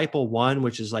Disciple One,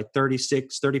 which is like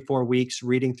 34 weeks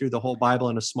reading through the whole Bible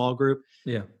in a small group.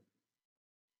 Yeah.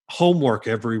 Homework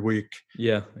every week.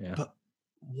 Yeah. But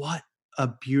what a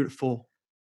beautiful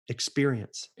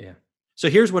experience. Yeah. So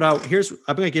I'm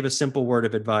going to give a simple word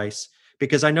of advice,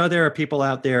 because I know there are people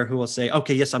out there who will say,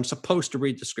 okay, yes, I'm supposed to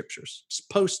read the scriptures.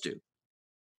 Supposed to.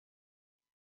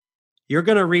 You're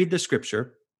going to read the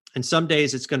scripture, and some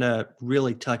days it's going to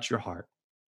really touch your heart.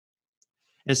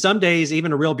 And some days,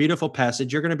 even a real beautiful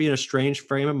passage, you're going to be in a strange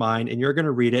frame of mind, and you're going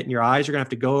to read it, and your eyes are going to have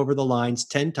to go over the lines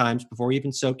 10 times before you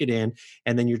even soak it in.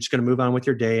 And then you're just going to move on with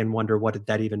your day and wonder, what did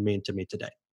that even mean to me today?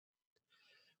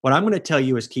 What I'm going to tell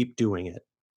you is keep doing it.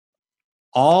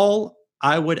 All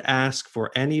I would ask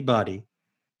for anybody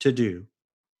to do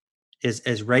is,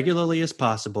 as regularly as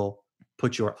possible,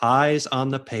 put your eyes on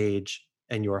the page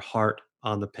and your heart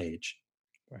on the page.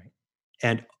 Right.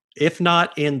 And if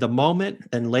not in the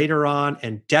moment, then later on,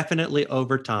 and definitely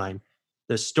over time,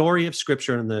 the story of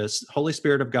Scripture and the Holy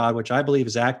Spirit of God, which I believe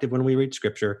is active when we read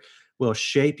Scripture, will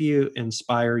shape you,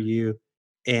 inspire you,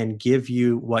 and give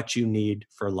you what you need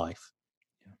for life.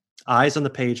 Yeah. Eyes on the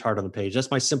page, heart on the page.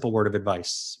 That's my simple word of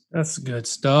advice. That's good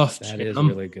stuff. That Jim. is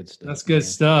really good stuff. That's good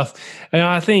stuff. And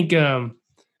I think,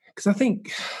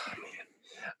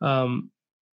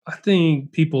 I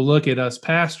think people look at us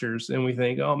pastors and we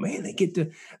think, oh man,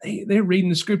 they're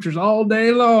reading the scriptures all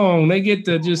day long. They get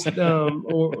to just,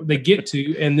 or they get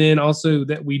to, and then also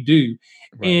that we do.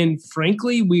 Right. And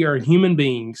frankly, we are human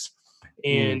beings,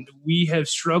 and we have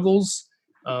struggles.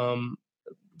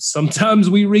 Sometimes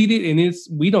we read it and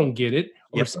we don't get it,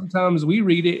 or sometimes we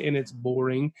read it and it's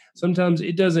boring. Sometimes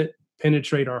it doesn't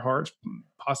penetrate our hearts,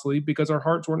 possibly because our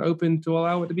hearts weren't open to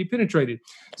allow it to be penetrated.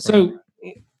 Right. So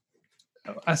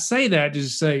I say that to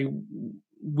say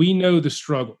we know the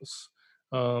struggles.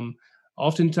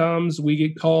 Oftentimes we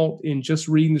get caught in just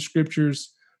reading the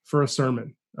scriptures for a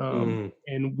sermon, and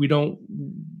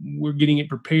we're getting it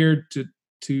prepared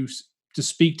to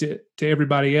speak to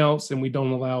everybody else, and we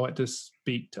don't allow it to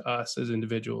speak to us as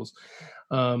individuals.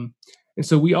 And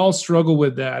so we all struggle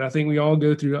with that. I think we all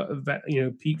go through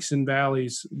peaks and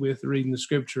valleys with reading the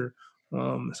scripture.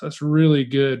 So that's really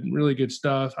good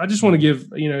stuff. I just want to give,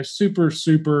 super,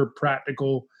 super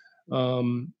practical,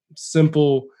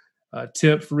 simple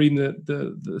tip for reading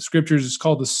the scriptures. It's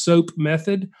called the SOAP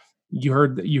method. You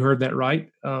heard that right.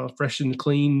 Fresh and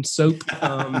clean soap.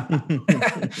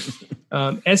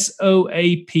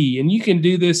 SOAP. And you can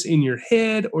do this in your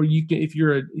head, or you can, if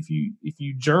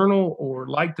you journal or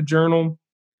like to journal,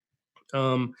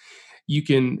 you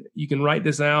can write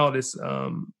this out. It's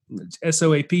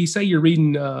SOAP. Say you're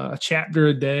reading a chapter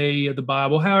a day of the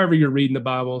Bible, however you're reading the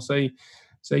Bible. Say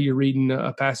you're reading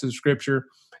a passage of scripture,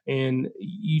 and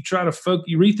you try to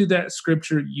you read through that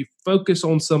scripture. You focus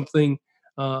on something,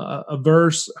 a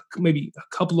verse, maybe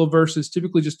a couple of verses,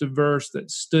 typically just a verse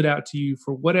that stood out to you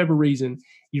for whatever reason.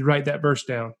 You write that verse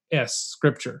down. S,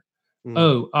 scripture.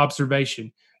 O,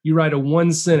 observation. You write a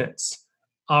 1-sentence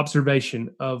observation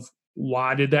of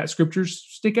why did that scripture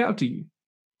stick out to you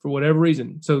for whatever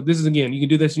reason. So this is, again, you can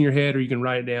do this in your head, or you can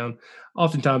write it down.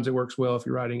 Oftentimes it works well if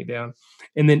you're writing it down.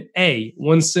 And then A,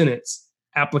 1-sentence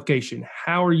application.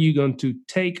 How are you going to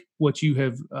take what you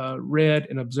have read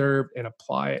and observed and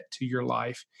apply it to your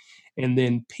life? And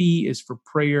then P is for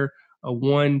prayer, a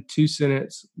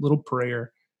 1-2-sentence little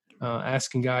prayer,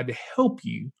 asking God to help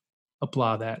you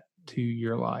apply that to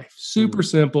your life. Super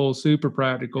simple, super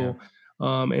practical.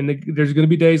 Yeah. There's going to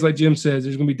be days, like Jim says,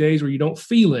 there's going to be days where you don't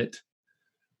feel it,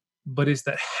 but it's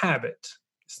that habit.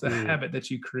 It's the habit that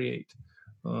you create.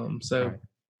 Right.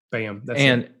 Bam. That's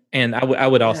it. And I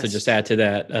would also Yes. just add to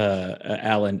that,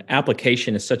 Alan,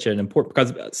 application is such an important,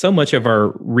 because so much of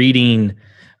our reading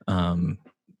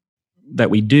that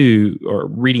we do, or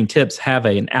reading tips, have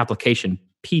an application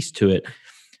piece to it.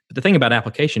 But the thing about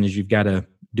application is you've got to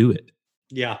do it.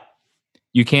 Yeah.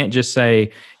 You can't just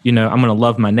say, I'm going to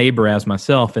love my neighbor as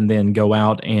myself and then go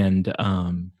out and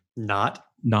not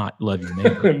love your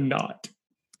neighbor. Not.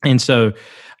 And so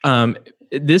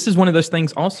this is one of those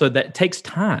things also that takes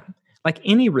time. Like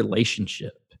any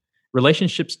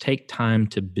relationships take time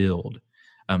to build.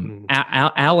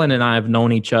 Alan and I have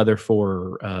known each other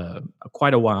for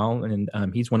quite a while,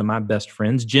 and he's one of my best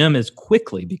friends. Jim is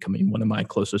quickly becoming one of my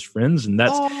closest friends, and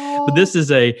but this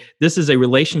is a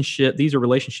relationship. These are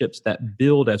relationships that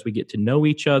build as we get to know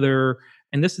each other,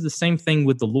 and this is the same thing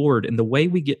with the Lord. And the way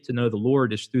we get to know the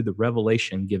Lord is through the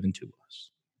revelation given to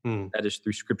us. That is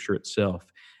through Scripture itself.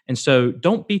 And so,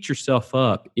 don't beat yourself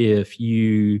up if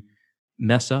you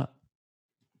mess up.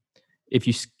 If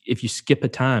you skip a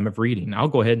time of reading. I'll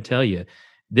go ahead and tell you,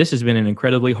 this has been an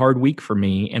incredibly hard week for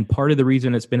me. And part of the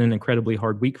reason it's been an incredibly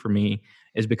hard week for me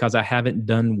is because I haven't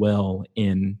done well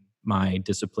in my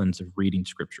disciplines of reading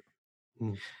Scripture.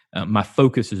 My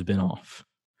focus has been off.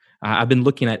 I've been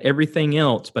looking at everything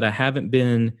else, but I haven't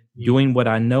been doing what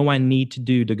I know I need to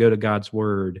do to go to God's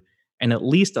Word and at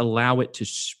least allow it to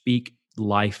speak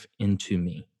life into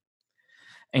me.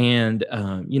 And,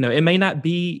 it may not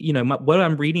be, what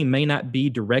I'm reading may not be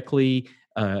directly,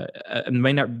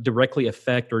 may not directly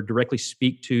affect or directly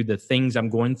speak to the things I'm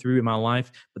going through in my life.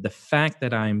 But the fact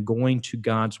that I'm going to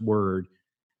God's Word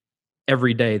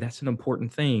every day, that's an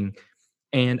important thing.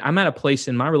 And I'm at a place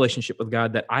in my relationship with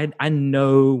God that I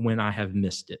know when I have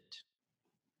missed it.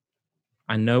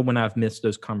 I know when I've missed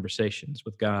those conversations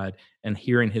with God and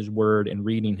hearing His Word and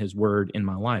reading His Word in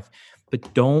my life.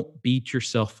 But don't beat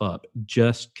yourself up.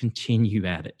 Just continue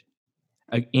at it.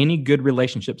 Any good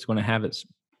relationship is going to have its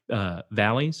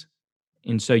valleys.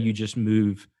 And so you just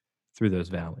move through those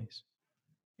valleys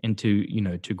and to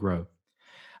grow.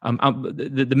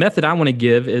 The method I want to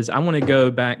give is I want to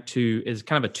go back to is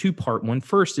kind of a two-part one.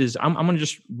 First is I'm going to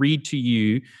just read to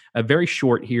you a very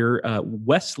short here,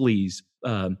 Wesley's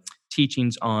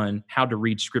teachings on how to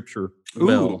read Scripture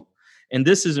well. Ooh. And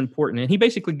this is important. And he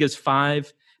basically gives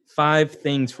five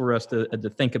things for us to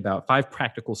think about, 5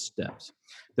 practical steps.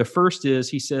 The first is,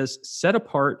 he says, set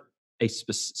apart a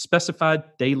specified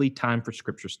daily time for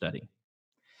Scripture study.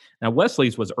 Now,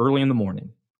 Wesley's was early in the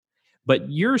morning,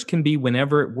 but yours can be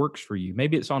whenever it works for you.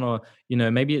 Maybe it's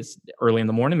maybe it's early in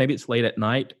the morning, maybe it's late at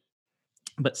night,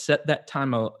 but set that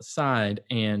time aside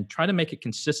and try to make it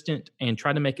consistent and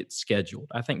try to make it scheduled.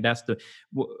 I think that's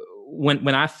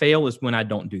when I fail is when I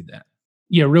don't do that.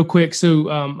 Yeah, real quick. So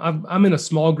I'm in a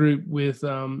small group with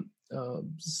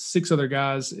 6 other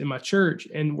guys in my church,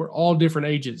 and we're all different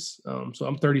ages. So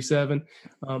I'm 37.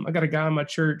 I got a guy in my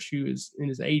church who is in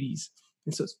his 80s,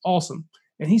 and so it's awesome.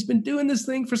 And he's been doing this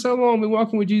thing for so long, been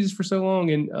walking with Jesus for so long,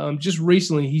 and just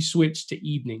recently he switched to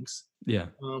evenings. Yeah,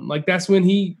 that's when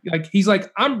he's like,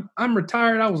 I'm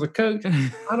retired. I was a coach.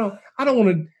 I don't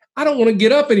want to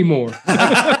get up anymore.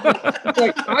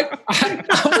 I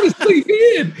want to sleep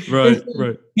in. Right, so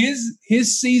right.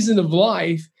 His season of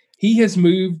life, he has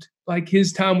moved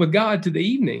his time with God to the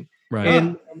evening. Right.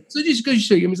 And so just goes to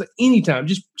show you, it's like anytime,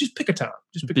 just pick a time.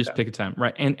 Just pick a time.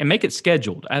 Right. And make it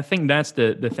scheduled. I think that's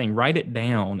the thing. Write it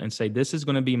down and say, this is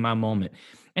going to be my moment.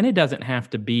 And it doesn't have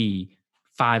to be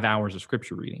 5 hours of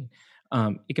Scripture reading.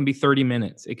 It can be 30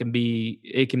 minutes. It can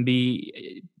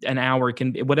be an hour. It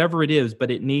can be whatever it is,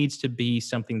 but it needs to be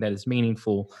something that is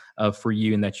meaningful for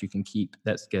you and that you can keep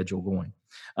that schedule going.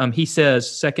 He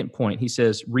says, second point, he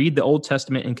says, read the Old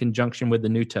Testament in conjunction with the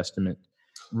New Testament,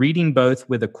 reading both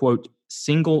with a, quote,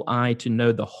 single eye to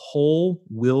know the whole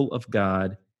will of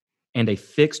God and a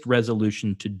fixed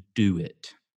resolution to do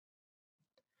it.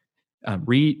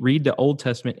 Read the Old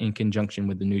Testament in conjunction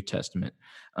with the New Testament.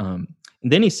 And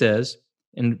then he says,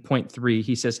 in point 3,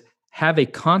 he says, have a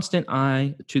constant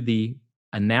eye to the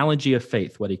analogy of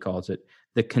faith, what he calls it,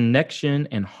 the connection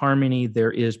and harmony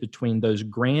there is between those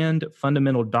grand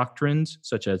fundamental doctrines,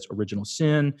 such as original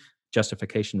sin,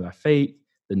 justification by faith,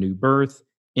 the new birth,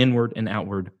 inward and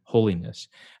outward holiness.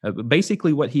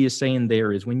 Basically, what he is saying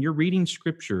there is when you're reading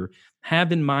Scripture,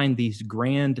 have in mind these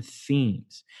grand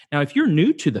themes. Now, if you're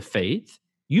new to the faith,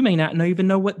 you may not even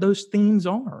know what those themes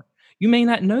are. You may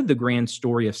not know the grand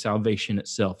story of salvation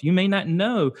itself. You may not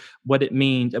know what it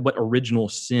means, what original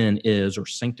sin is, or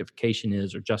sanctification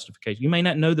is, or justification. You may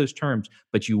not know those terms,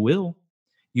 but you will.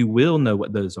 You will know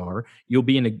what those are. You'll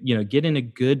be get in a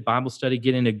good Bible study,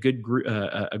 get in a good group,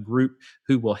 a group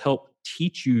who will help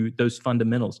teach you those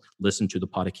fundamentals. Listen to the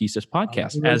Podakesis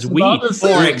podcast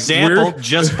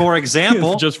just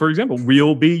for example,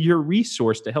 we'll be your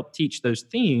resource to help teach those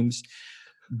themes.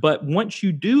 But once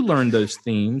you do learn those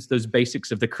themes, those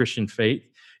basics of the Christian faith,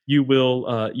 you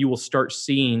will start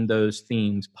seeing those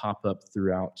themes pop up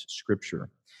throughout Scripture.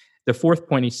 The fourth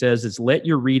point he says is, let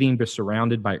your reading be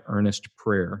surrounded by earnest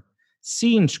prayer.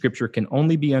 Seeing Scripture can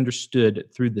only be understood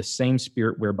through the same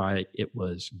Spirit whereby it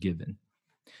was given.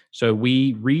 So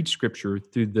we read Scripture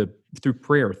through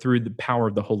prayer, through the power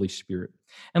of the Holy Spirit.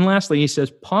 And lastly, he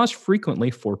says, pause frequently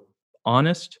for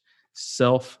honest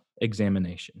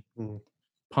self-examination.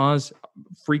 Pause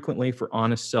frequently for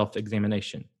honest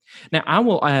self-examination. Now, I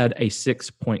will add a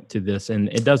sixth point to this, and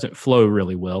it doesn't flow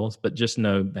really well, but just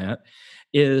know that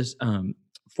is,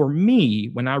 for me,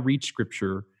 when I read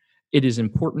Scripture, it is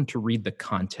important to read the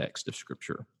context of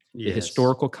Scripture, the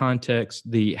historical context,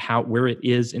 where it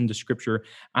is in the Scripture.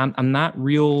 I'm not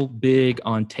real big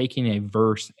on taking a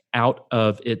verse out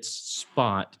of its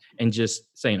spot and just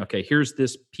saying, okay, here's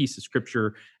this piece of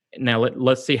Scripture. Now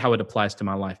let's see how it applies to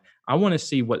my life. I want to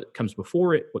see what comes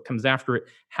before it, what comes after it,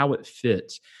 how it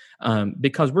fits.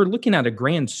 Because we're looking at a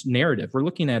grand narrative. We're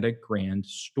looking at a grand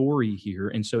story here.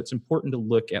 And so it's important to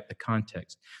look at the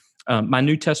context. My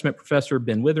New Testament professor,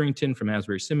 Ben Witherington from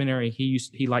Asbury Seminary,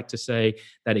 he liked to say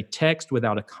that a text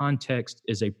without a context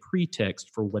is a pretext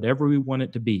for whatever we want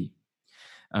it to be.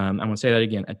 I'm going to say that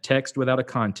again. A text without a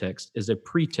context is a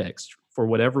pretext for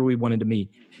whatever we want it to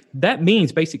be. That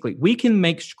means basically we can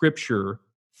make Scripture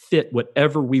fit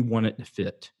whatever we want it to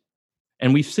fit.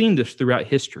 And we've seen this throughout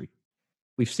history.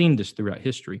 In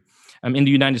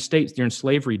the United States, during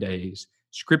slavery days,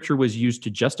 Scripture was used to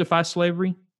justify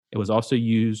slavery. It was also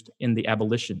used in the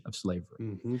abolition of slavery.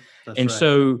 Mm-hmm.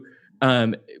 So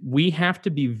we have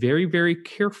to be very, very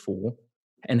careful.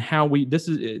 And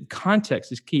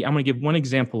context is key. I'm going to give one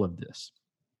example of this.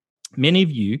 Many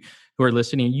of you who are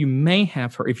listening, you may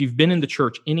have heard, if you've been in the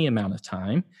church any amount of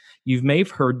time, you may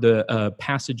have heard the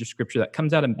passage of Scripture that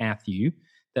comes out of Matthew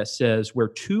that says, where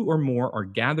two or more are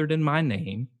gathered in my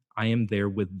name, I am there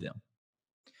with them.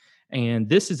 And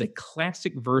this is a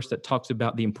classic verse that talks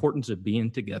about the importance of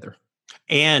being together.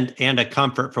 And a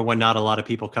comfort for when not a lot of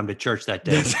people come to church that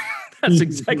day. That's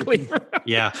exactly right.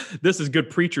 Yeah. This is good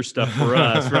preacher stuff for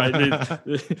us, right?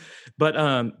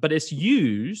 But it's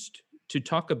used to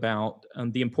talk about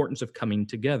the importance of coming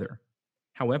together.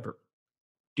 However,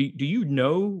 do you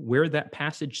know where that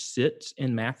passage sits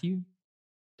in Matthew?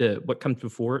 What comes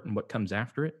before it and what comes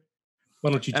after it?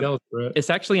 Why don't you tell us, Brett? It's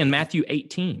actually in Matthew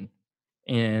 18.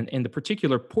 And in the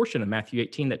particular portion of Matthew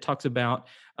 18 that talks about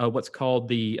what's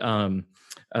called I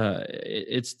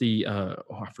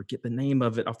forget the name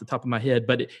of it off the top of my head,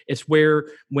 but it's where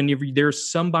whenever there's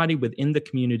somebody within the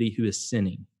community who is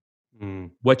sinning,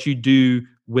 what you do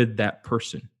with that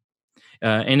person.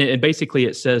 And basically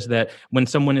it says that when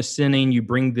someone is sinning, you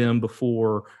bring them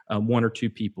before one or two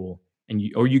people. And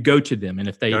you go to them, and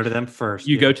if they go to them first,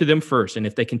 go to them first. And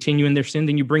if they continue in their sin,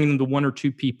 then you bring them to one or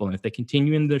two people. And if they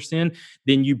continue in their sin,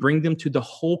 then you bring them to the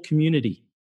whole community,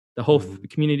 the whole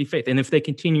community faith. And if they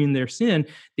continue in their sin,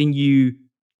 then you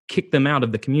kick them out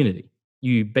of the community.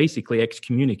 You basically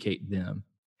excommunicate them.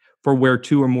 For where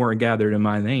two or more are gathered in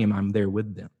my name, I'm there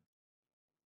with them.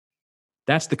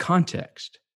 That's the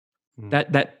context.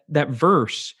 That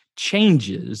verse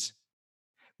changes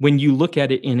when you look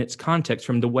at it in its context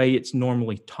from the way it's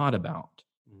normally taught about.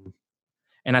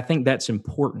 And I think that's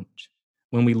important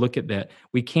when we look at that.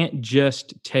 We can't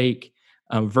just take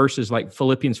verses like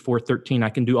Philippians 4:13, I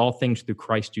can do all things through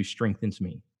Christ who strengthens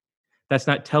me. That's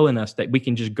not telling us that we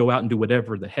can just go out and do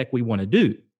whatever the heck we want to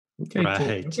do. Okay,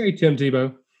 right. Okay, Tim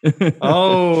Tebow.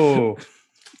 Oh.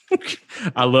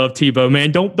 I love Tebow,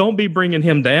 man. Don't be bringing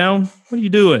him down. What are you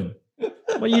doing?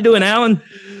 What are you doing, Alan?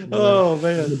 Oh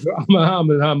man,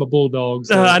 I'm a bulldog.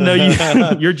 So. I know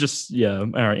you're just All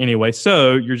right. Anyway,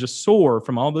 so you're just sore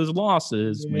from all those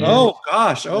losses, man. Oh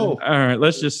gosh. All right.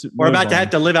 Let's just. We're about to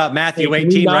have to live out Matthew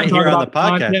 18 right here on the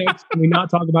podcast. Can we not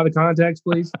talk about the context,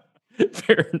 please?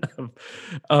 Fair enough.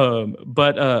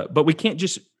 But we can't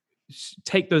just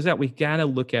take those out. We got to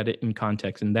look at it in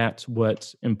context, and that's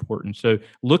what's important. So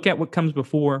look at what comes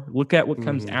before, look at what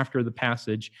comes after the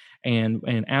passage, and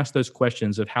ask those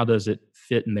questions of how does it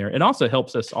fit in there. It also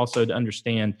helps us also to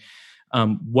understand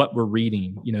what we're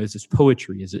reading. You know, is this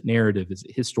poetry? Is it narrative? Is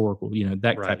it historical? You know,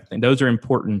 that type of thing. Those are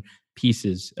important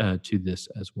pieces to this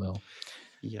as well.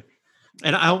 Yeah.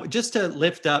 And I just to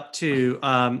lift up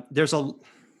to there's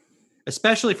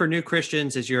especially for new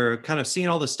Christians, as you're kind of seeing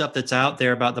all the stuff that's out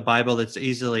there about the Bible that's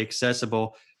easily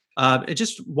accessible. I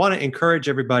just want to encourage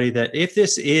everybody that if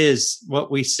this is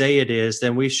what we say it is,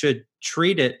 then we should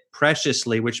treat it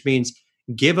preciously, which means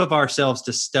give of ourselves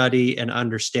to study and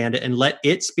understand it and let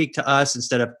it speak to us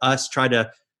instead of us try to,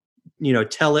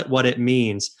 tell it what it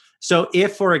means. So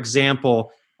if, for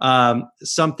example,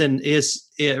 something is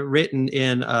written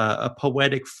in a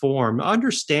poetic form,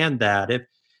 understand that. If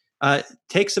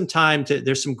take some time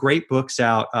there's some great books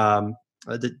out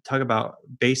that talk about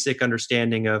basic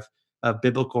understanding of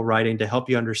biblical writing to help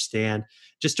you understand,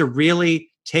 just to really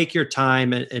take your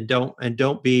time and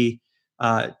don't be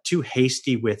too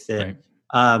hasty with it.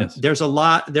 Right. Yes. There's a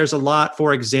lot,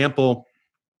 for example,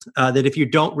 that if you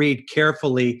don't read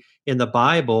carefully in the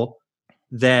Bible,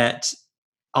 that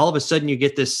all of a sudden you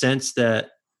get this sense that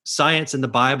science and the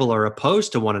Bible are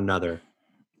opposed to one another,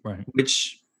 right?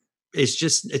 Which is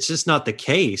it's just not the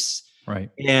case,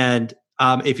 right? And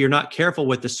if you're not careful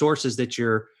with the sources that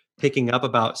you're picking up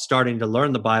about starting to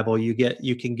learn the Bible,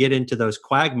 you can get into those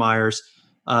quagmires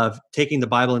of taking the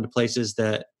Bible into places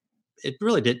that it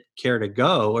really didn't care to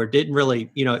go, or didn't really,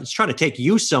 it's trying to take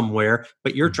you somewhere,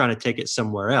 but you're trying to take it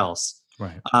somewhere else.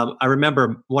 Right. I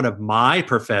remember one of my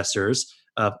professors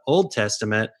of Old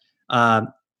Testament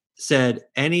said,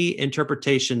 any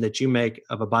interpretation that you make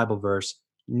of a Bible verse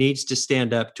needs to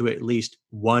stand up to at least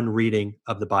one reading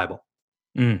of the Bible.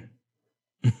 Mm.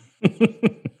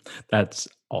 That's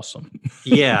awesome.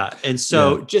 Yeah. And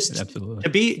so just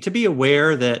absolutely. to be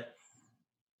aware that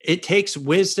it takes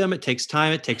wisdom, it takes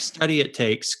time, it takes study, it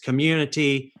takes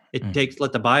community, it takes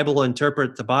let the Bible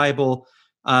interpret the Bible.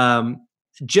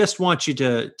 Just want you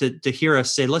to hear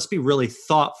us say, let's be really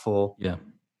thoughtful,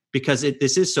 because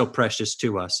this is so precious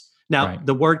to us. Now,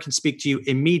 the word can speak to you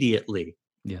immediately.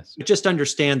 Yes. But just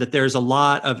understand that there's a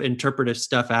lot of interpretive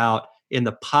stuff out in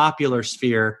the popular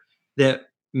sphere that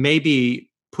may be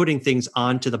putting things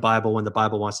onto the Bible when the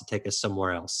Bible wants to take us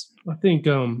somewhere else. I think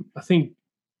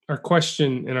our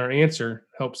question and our answer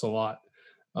helps a lot.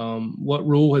 What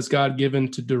rule has God given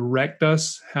to direct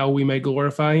us how we may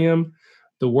glorify him?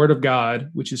 The word of God,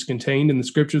 which is contained in the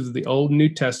scriptures of the Old and New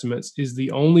Testaments, is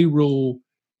the only rule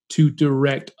to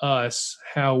direct us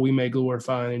how we may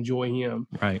glorify and enjoy him.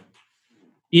 Right.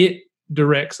 It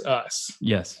directs us.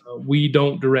 Yes. We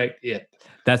don't direct it.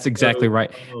 That's exactly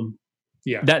right.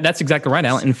 Yeah. That's exactly right,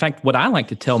 Alan. In fact, what I like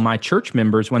to tell my church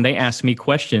members when they ask me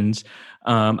questions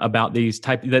about these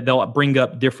that they'll bring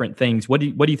up different things. What do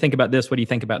you think about this? What do you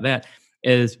think about that?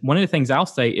 Is one of the things I'll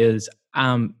say is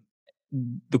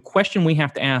the question we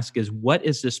have to ask is, what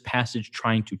is this passage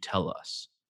trying to tell us?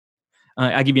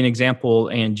 I'll give you an example.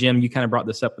 And Jim, you kind of brought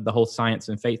this up with the whole science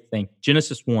and faith thing.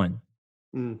 Genesis 1,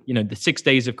 the 6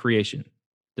 days of creation,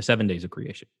 the 7 days of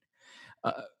creation.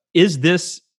 Is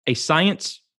this a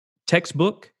science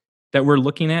textbook that we're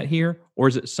looking at here, or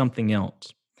is it something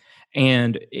else?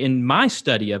 And in my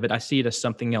study of it, I see it as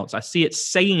something else. I see it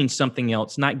saying something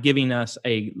else, not giving us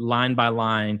a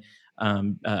line-by-line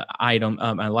item,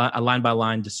 a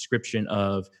line-by-line description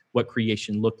of what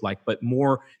creation looked like, but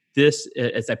more this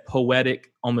as a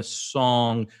poetic, almost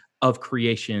song of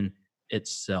creation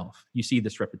itself. You see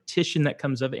this repetition that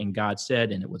comes of it, and God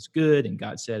said, and it was good, and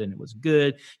God said, and it was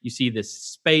good. You see this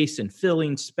space and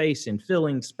filling, space and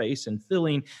filling, space and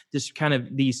filling, this kind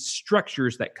of these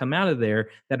structures that come out of there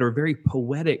that are very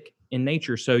poetic in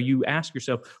nature. So you ask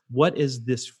yourself, what is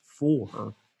this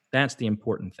for? That's the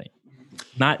important thing.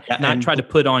 Not try to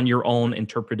put on your own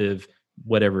interpretive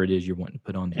whatever it is you're wanting to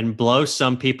put on there. And blow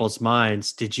some people's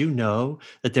minds. Did you know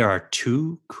that there are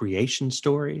 2 creation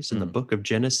stories in the book of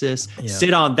Genesis? Yeah.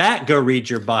 Sit on that, go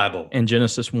read your Bible. And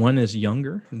Genesis 1 is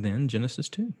younger than Genesis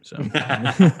 2. So,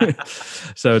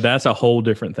 so that's a whole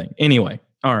different thing. Anyway,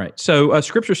 all right. So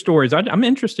scripture stories, I'm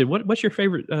interested. What's your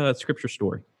favorite scripture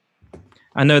story?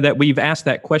 I know that we've asked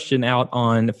that question out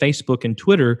on Facebook and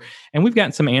Twitter, and we've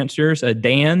gotten some answers.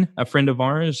 Dan, a friend of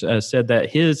ours, said that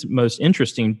his most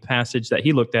interesting passage that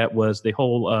he looked at was the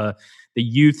whole the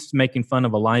youths making fun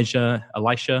of Elisha,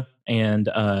 and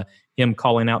him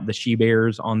calling out the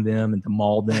she-bears on them and to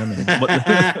maul them.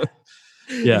 And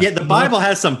yeah, the Bible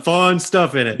has some fun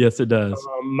stuff in it. Yes, it does.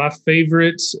 My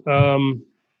favorite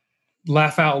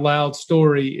laugh out loud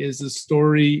story is a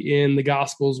story in the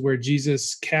Gospels where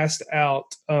Jesus cast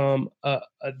out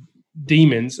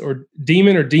demons from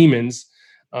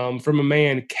a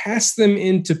man, cast them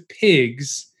into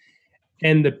pigs,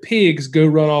 and the pigs go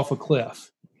run off a cliff.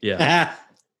 Yeah.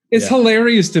 It's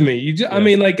hilarious to me. I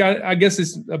mean, like, I guess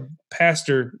it's a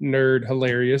pastor nerd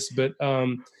hilarious, but,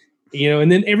 and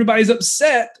then everybody's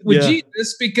upset with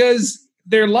Jesus because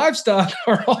their livestock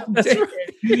are all dead. Right.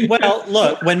 Well,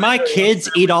 look, when my kids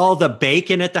eat all the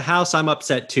bacon at the house, I'm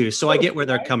upset too. So I get where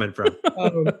they're coming from.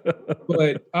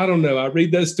 But I don't know. I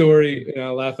read that story and I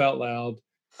laugh out loud.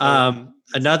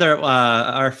 Another,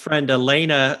 our friend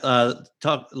Elena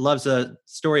loves a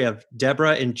story of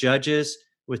Deborah in Judges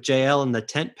with Jael and the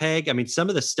tent peg. I mean, some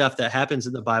of the stuff that happens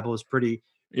in the Bible is pretty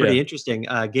interesting.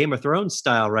 Game of Thrones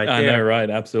style right there. I know, right?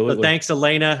 Absolutely. So thanks,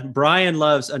 Elena. Brian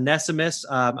loves Onesimus.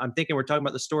 I'm thinking we're talking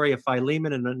about the story of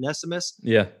Philemon and Onesimus.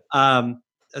 Yeah.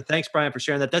 Thanks, Brian, for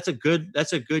sharing that. That's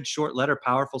a good short letter,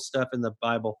 powerful stuff in the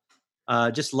Bible.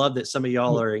 Just love that some of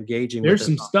y'all are engaging. There's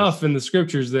some stuff in the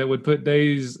scriptures that would put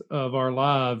days of our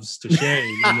lives to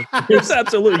shame.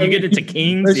 Absolutely. You get into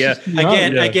Kings. Yeah.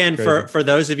 Again, for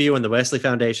those of you in the Wesley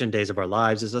Foundation, Days of Our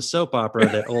Lives is a soap opera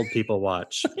that old people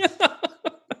watch.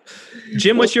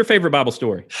 Jim, what's your favorite Bible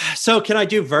story? So can I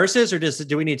do verses or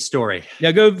do we need story?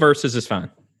 Yeah, go verses is fine.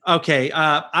 Okay.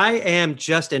 I am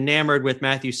just enamored with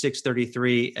Matthew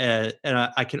 6:33.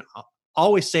 And I can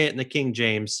always say it in the King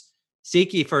James.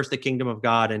 Seek ye first the kingdom of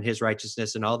God and his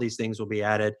righteousness, and all these things will be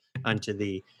added unto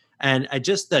thee. And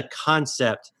just the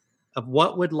concept of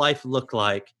what would life look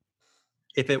like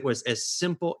if it was as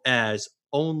simple as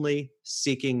only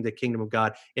seeking the kingdom of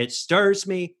God. It stirs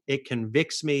me, it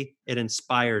convicts me, it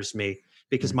inspires me,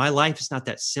 because my life is not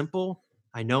that simple.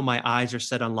 I know my eyes are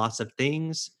set on lots of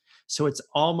things. So it's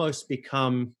almost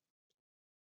become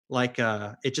like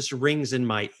it just rings in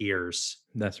my ears.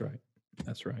 That's right.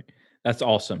 That's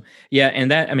awesome. Yeah, and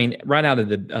that, I mean, right out of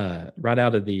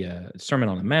the Sermon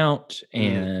on the Mount,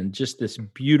 and just this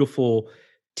beautiful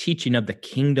teaching of the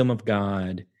kingdom of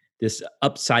God, this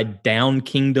upside down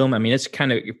kingdom. I mean, it's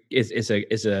kind of is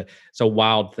a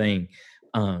wild thing.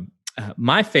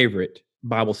 My favorite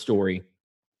Bible story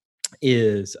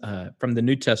is from the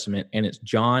New Testament, and it's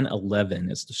John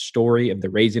 11. It's the story of the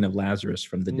raising of Lazarus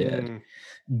from the dead.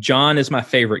 John is my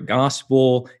favorite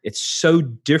gospel. It's so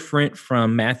different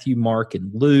from Matthew, Mark,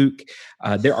 and Luke.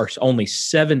 There are only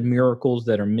 7 miracles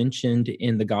that are mentioned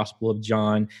in the Gospel of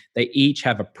John. They each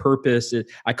have a purpose.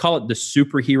 I call it the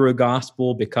superhero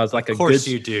gospel because, like, of course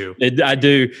you do. I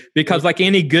do, because like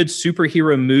any good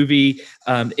superhero movie,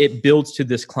 it builds to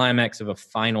this climax of a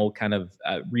final kind of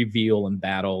reveal and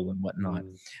battle and whatnot.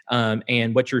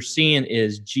 And what you're seeing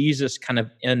is Jesus kind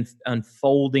of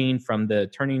unfolding from the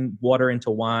turning water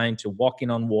into wine to walking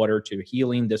on water to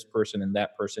healing this person and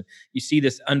that person. You see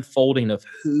this unfolding of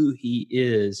who he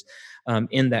is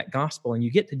in that gospel. And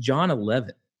you get to John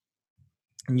 11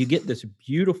 and you get this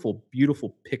beautiful,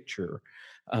 beautiful picture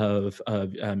of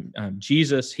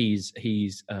Jesus.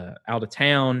 He's out of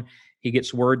town. He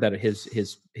gets word that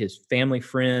his family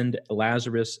friend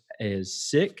Lazarus is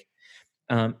sick.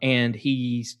 And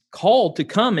he's called to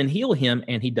come and heal him,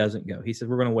 and he doesn't go. He says,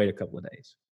 we're going to wait a couple of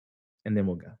days, and then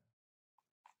we'll go.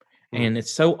 And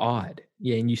it's so odd.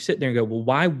 Yeah, and you sit there and go, well,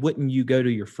 why wouldn't you go to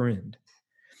your friend?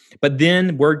 But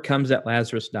then word comes that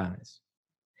Lazarus dies.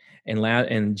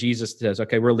 And Jesus says,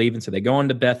 okay, we're leaving. So they go on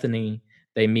to Bethany.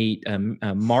 They meet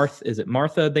Martha. Is it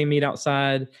Martha they meet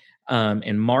outside?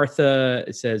 And Martha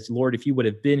says, Lord, if you would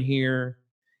have been here.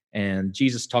 And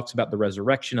Jesus talks about the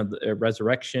resurrection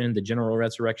the general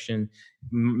resurrection.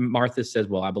 Martha says,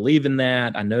 well, I believe in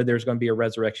that. I know there's going to be a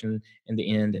resurrection in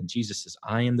the end. And Jesus says,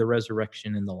 I am the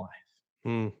resurrection and the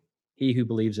life. He who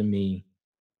believes in me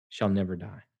shall never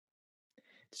die.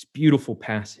 It's a beautiful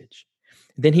passage.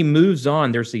 Then he moves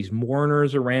on. There's these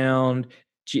mourners around.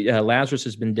 Lazarus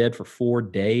has been dead for 4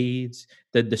 days.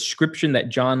 The description that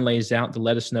John lays out to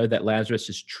let us know that Lazarus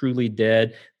is truly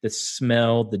dead, the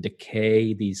smell, the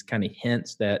decay, these kind of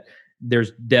hints that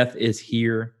there's death is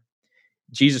here.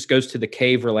 Jesus goes to the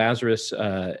cave where Lazarus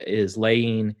is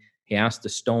laying. He asks the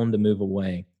stone to move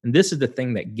away. And this is the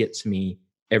thing that gets me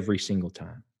every single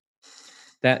time.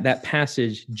 That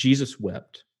passage, Jesus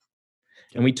wept.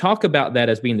 And we talk about that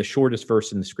as being the shortest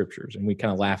verse in the scriptures. And we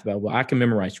kind of laugh about, well, I can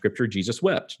memorize scripture. Jesus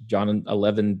wept, John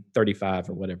 11:35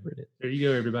 or whatever it is. There you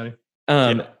go, everybody.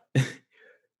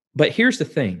 But here's the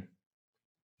thing.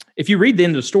 If you read the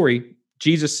end of the story,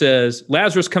 Jesus says,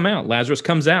 Lazarus, come out. Lazarus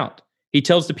comes out. He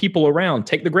tells the people around,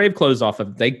 take the grave clothes off of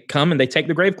him. They come and they take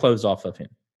the grave clothes off of him.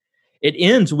 It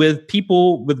ends with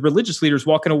people, with religious leaders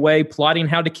walking away, plotting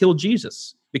how to kill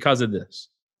Jesus because of this.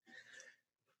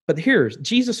 But here's,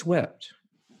 Jesus wept.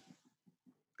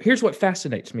 Here's what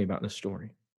fascinates me about this story.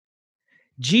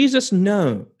 Jesus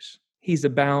knows he's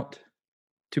about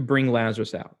to bring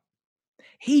Lazarus out.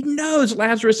 He knows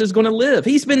Lazarus is going to live.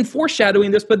 He's been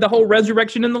foreshadowing this, but the whole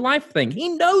resurrection and the life thing. He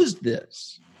knows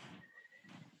this.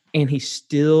 And he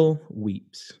still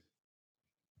weeps.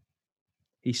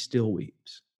 He still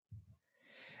weeps.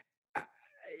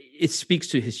 It speaks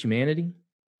to his humanity.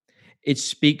 It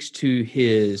speaks to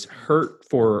his hurt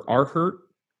for our hurt.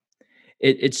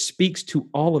 It speaks to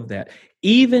all of that.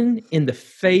 Even in the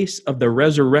face of the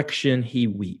resurrection, he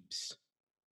weeps.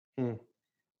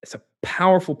 It's a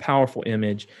powerful, powerful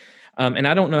image. And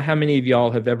I don't know how many of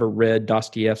y'all have ever read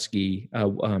Dostoevsky,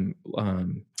 Crime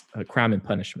and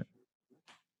Punishment.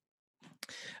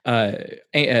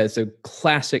 It's a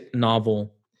classic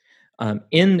novel.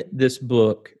 In this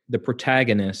book, the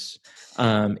protagonist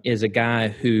is a guy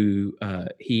who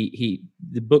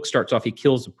the book starts off, he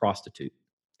kills a prostitute.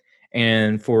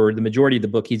 And for the majority of the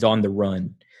book, he's on the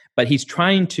run. But he's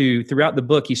trying to, throughout the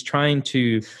book, he's trying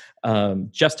to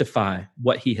justify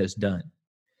what he has done.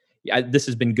 This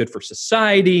has been good for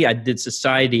society. I did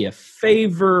society a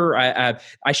favor.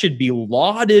 I should be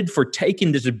lauded for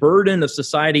taking this burden of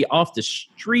society off the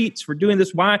streets, for doing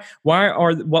this. Why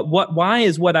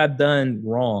is what I've done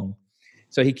wrong?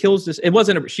 So he kills this.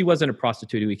 She wasn't a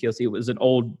prostitute who he kills. It was an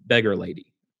old beggar lady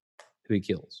who he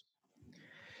kills.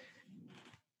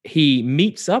 He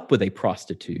meets up with a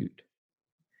prostitute,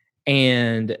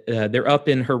 and they're up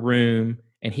in her room,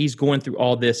 and he's going through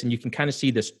all this, and you can kind of see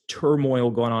this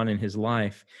turmoil going on in his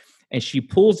life. And she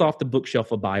pulls off the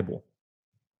bookshelf a Bible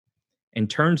and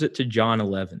turns it to John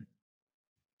 11.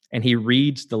 And he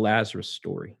reads the Lazarus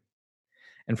story.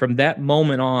 And from that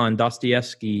moment on,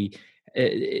 Dostoevsky,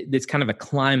 it's kind of a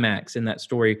climax in that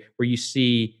story where you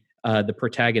see the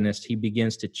protagonist, he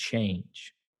begins to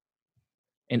change.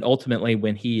 And ultimately,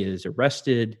 when he is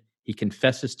arrested, he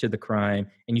confesses to the crime,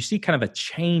 and you see kind of a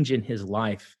change in his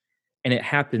life. And it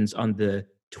happens on the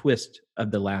twist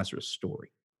of the Lazarus story.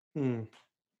 The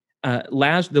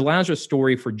Lazarus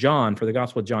story for John, for the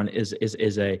Gospel of John, is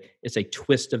a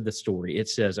twist of the story. It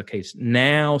says, okay, so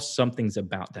now something's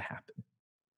about to happen.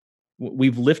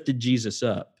 We've lifted Jesus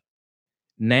up.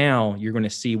 Now you're going to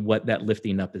see what that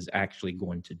lifting up is actually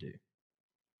going to do.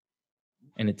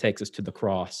 And it takes us to the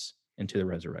cross and to the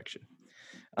resurrection.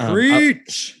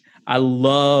 Preach! I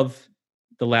love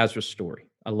the Lazarus story.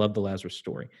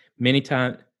 Many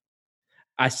times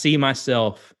I see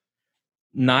myself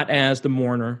not as the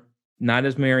mourner, not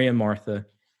as Mary and Martha.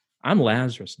 I'm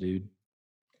Lazarus, dude.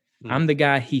 I'm the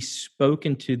guy he spoke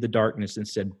into the darkness and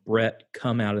said, Brett,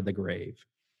 come out of the grave.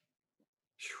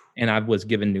 And I was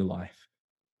given new life.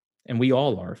 And we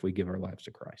all are if we give our lives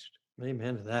to Christ.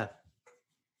 Amen to that.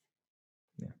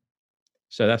 Yeah.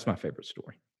 So that's my favorite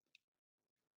story.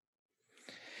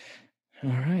 All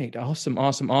right. Awesome.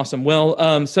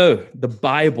 Well, so the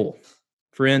Bible,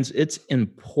 friends, it's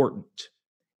important.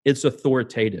 It's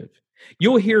authoritative.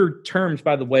 You'll hear terms,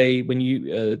 by the way, when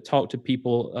you talk to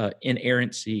people,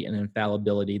 inerrancy and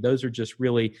infallibility. Those are just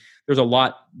really, there's a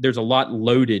lot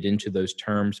loaded into those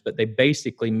terms, but they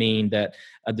basically mean that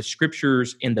the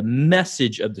scriptures and the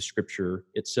message of the scripture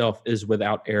itself is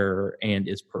without error and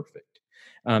is perfect.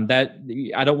 That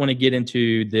I don't want to get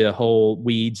into the whole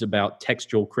weeds about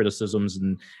textual criticisms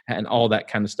and all that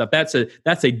kind of stuff. That's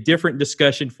a different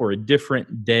discussion for a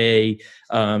different day.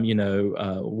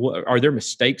 Are there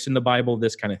mistakes in the Bible?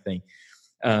 This kind of thing.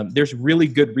 There's really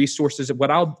good resources.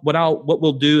 What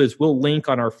we'll do is we'll link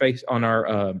on our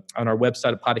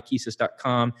website at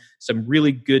potakesis.com some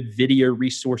really good video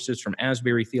resources from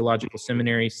Asbury Theological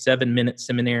Seminary, 7-minute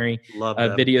seminary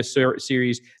video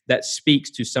series that speaks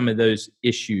to some of those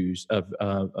issues of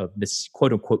this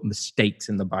quote unquote mistakes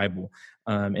in the Bible,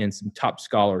 and some top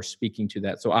scholars speaking to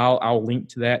that. So I'll link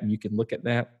to that, and you can look at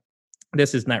that.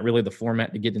 This is not really the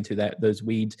format to get into those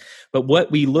weeds. But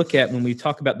what we look at when we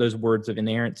talk about those words of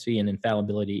inerrancy and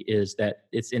infallibility is that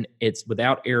it's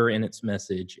without error in its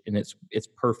message, and it's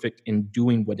perfect in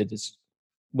doing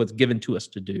what's given to us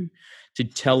to do, to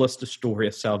tell us the story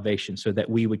of salvation so that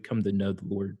we would come to know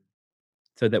the Lord,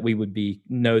 so that we would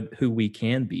know who we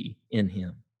can be in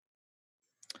him.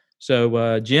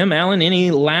 So, Jim, Alan,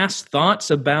 any last thoughts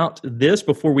about this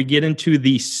before we get into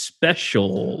the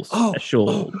special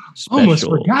almost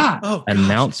forgot.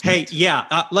 announcement? Hey,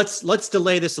 yeah, let's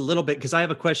delay this a little bit because I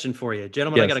have a question for you,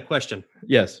 gentlemen. Yes. I got a question.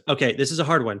 Yes. Okay, this is a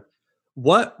hard one.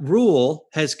 What rule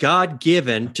has God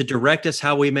given to direct us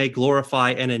how we may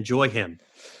glorify and enjoy him?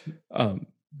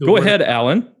 Go ahead,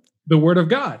 Alan. The Word of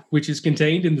God, which is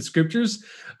contained in the scriptures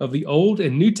of the Old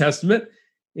and New Testament,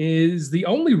 is the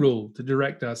only rule to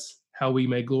direct us how we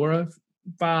may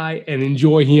glorify and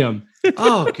enjoy him.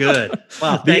 Oh, good.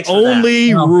 Wow. The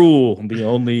only rule.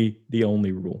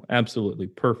 Absolutely.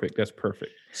 Perfect. That's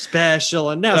perfect. Special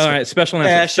announcement. All right. Special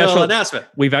announcement.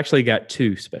 We've actually got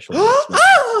 2 special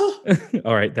announcements.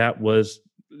 All right. That was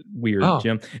weird,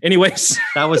 Jim. Anyways.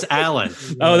 That was Alan.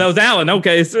 Oh, that was Alan.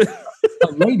 Okay.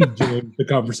 A lady joined the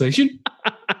conversation.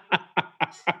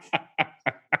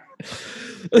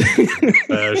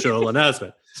 Special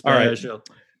announcement. Special.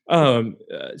 All right.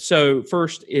 So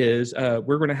first is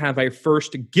we're going to have our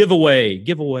first giveaway.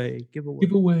 We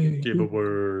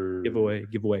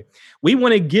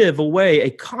want to give away a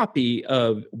copy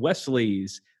of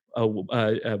Wesley's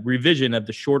revision of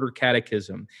the Shorter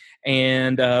Catechism.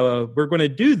 And we're going to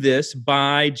do this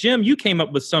by, Jim, you came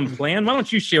up with some plan. Why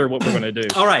don't you share what we're going to do?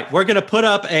 All right. We're going to put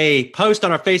up a post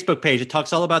on our Facebook page. It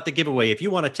talks all about the giveaway. If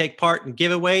you want to take part in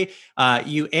giveaway,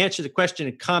 you answer the question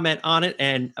and comment on it.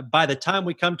 And by the time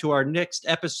we come to our next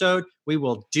episode, we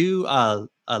will do a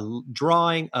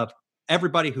drawing of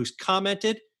everybody who's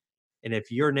commented. And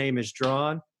if your name is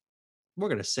drawn, we're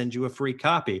going to send you a free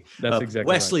copy of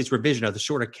Wesley's revision of the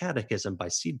Shorter Catechism by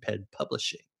Seedbed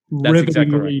Publishing. That's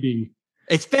riveting reading.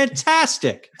 It's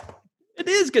fantastic. It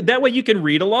is good. That way you can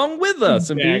read along with us.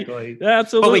 Exactly.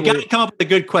 Absolutely. But we got to come up with a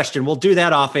good question. We'll do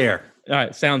that off air. All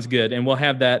right. Sounds good. And we'll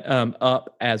have that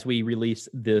up as we release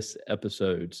this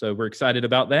episode. So we're excited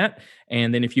about that.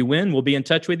 And then if you win, we'll be in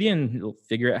touch with you and we'll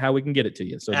figure out how we can get it to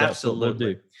you. So that's what we'll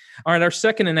do. All right. Our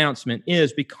second announcement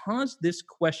is, because this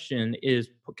question is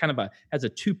kind of has a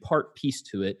two-part piece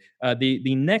to it.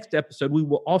 The next episode, we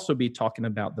will also be talking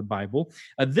about the Bible.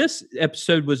 This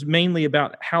episode was mainly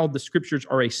about how the scriptures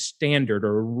are a standard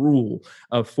or a rule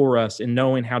for us in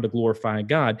knowing how to glorify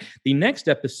God. The next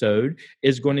episode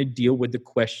is going to deal with the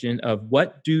question of,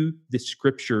 what do the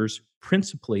scriptures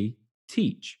principally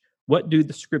teach? What do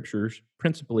the scriptures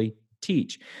principally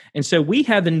teach? And so we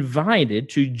have invited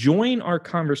to join our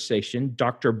conversation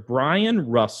Dr. Brian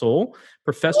Russell,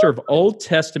 professor of Old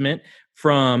Testament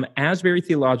from Asbury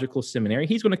Theological Seminary.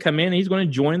 He's going to come in and he's going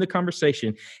to join the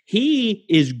conversation. He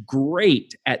is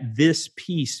great at this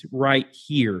piece right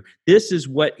here. This is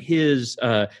what his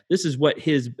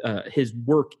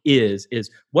work is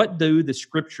what do the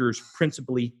scriptures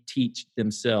principally teach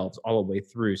themselves all the way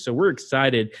through. So we're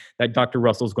excited that Dr.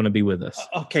 Russell is going to be with us.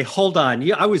 Okay, hold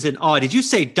on. I was in awe. Did you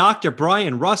say Dr.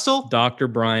 Brian Russell? Dr.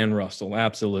 Brian Russell,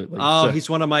 absolutely. Oh, he's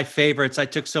one of my favorites. I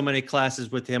took so many classes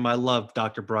with him. I love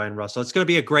Dr. Brian Russell. It's going to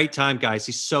be a great time, guys.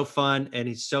 He's so fun and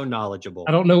he's so knowledgeable.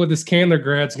 I don't know what this Candler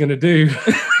grad's going to do.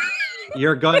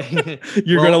 You're going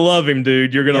to love him,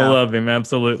 dude. You're going to love him.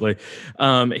 Absolutely.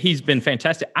 He's been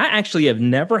fantastic. I actually have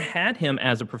never had him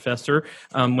as a professor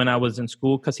when I was in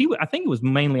school, because I think it was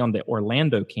mainly on the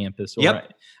Orlando campus.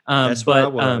 Yep. That's where I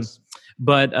was.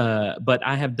 But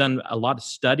I have done a lot of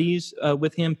studies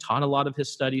with him, taught a lot of his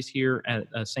studies here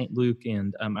at St. Luke,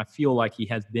 and I feel like he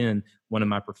has been one of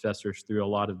my professors through a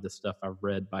lot of the stuff I've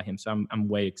read by him. So I'm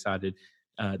way excited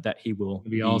that he will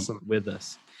be awesome with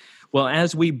us. Well,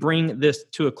 as we bring this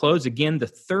to a close, again, the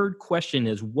third question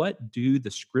is, what do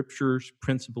the scriptures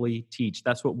principally teach?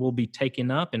 That's what we'll be taking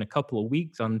up in a couple of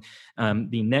weeks on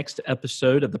the next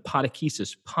episode of the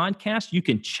Podakesis podcast. You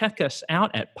can check us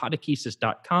out at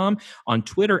podakesis.com, on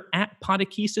Twitter at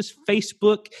Podakesis,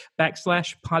 Facebook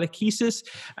 /Podakesis,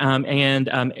 and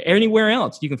anywhere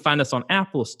else. You can find us on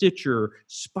Apple, Stitcher,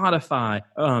 Spotify.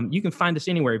 You can find us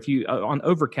anywhere. If you on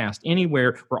Overcast,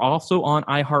 anywhere. We're also on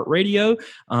iHeartRadio.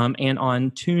 And on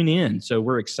TuneIn. So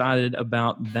we're excited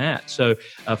about that. So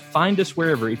find us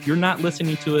wherever. If you're not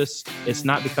listening to us, it's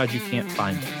not because you can't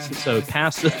find us. So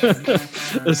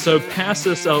pass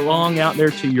us along out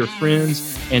there to your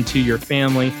friends and to your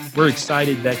family. We're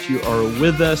excited that you are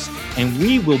with us, and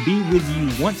we will be with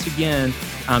you once again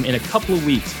in a couple of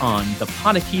weeks on the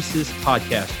Podakesis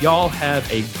podcast. Y'all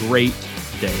have a great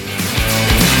day.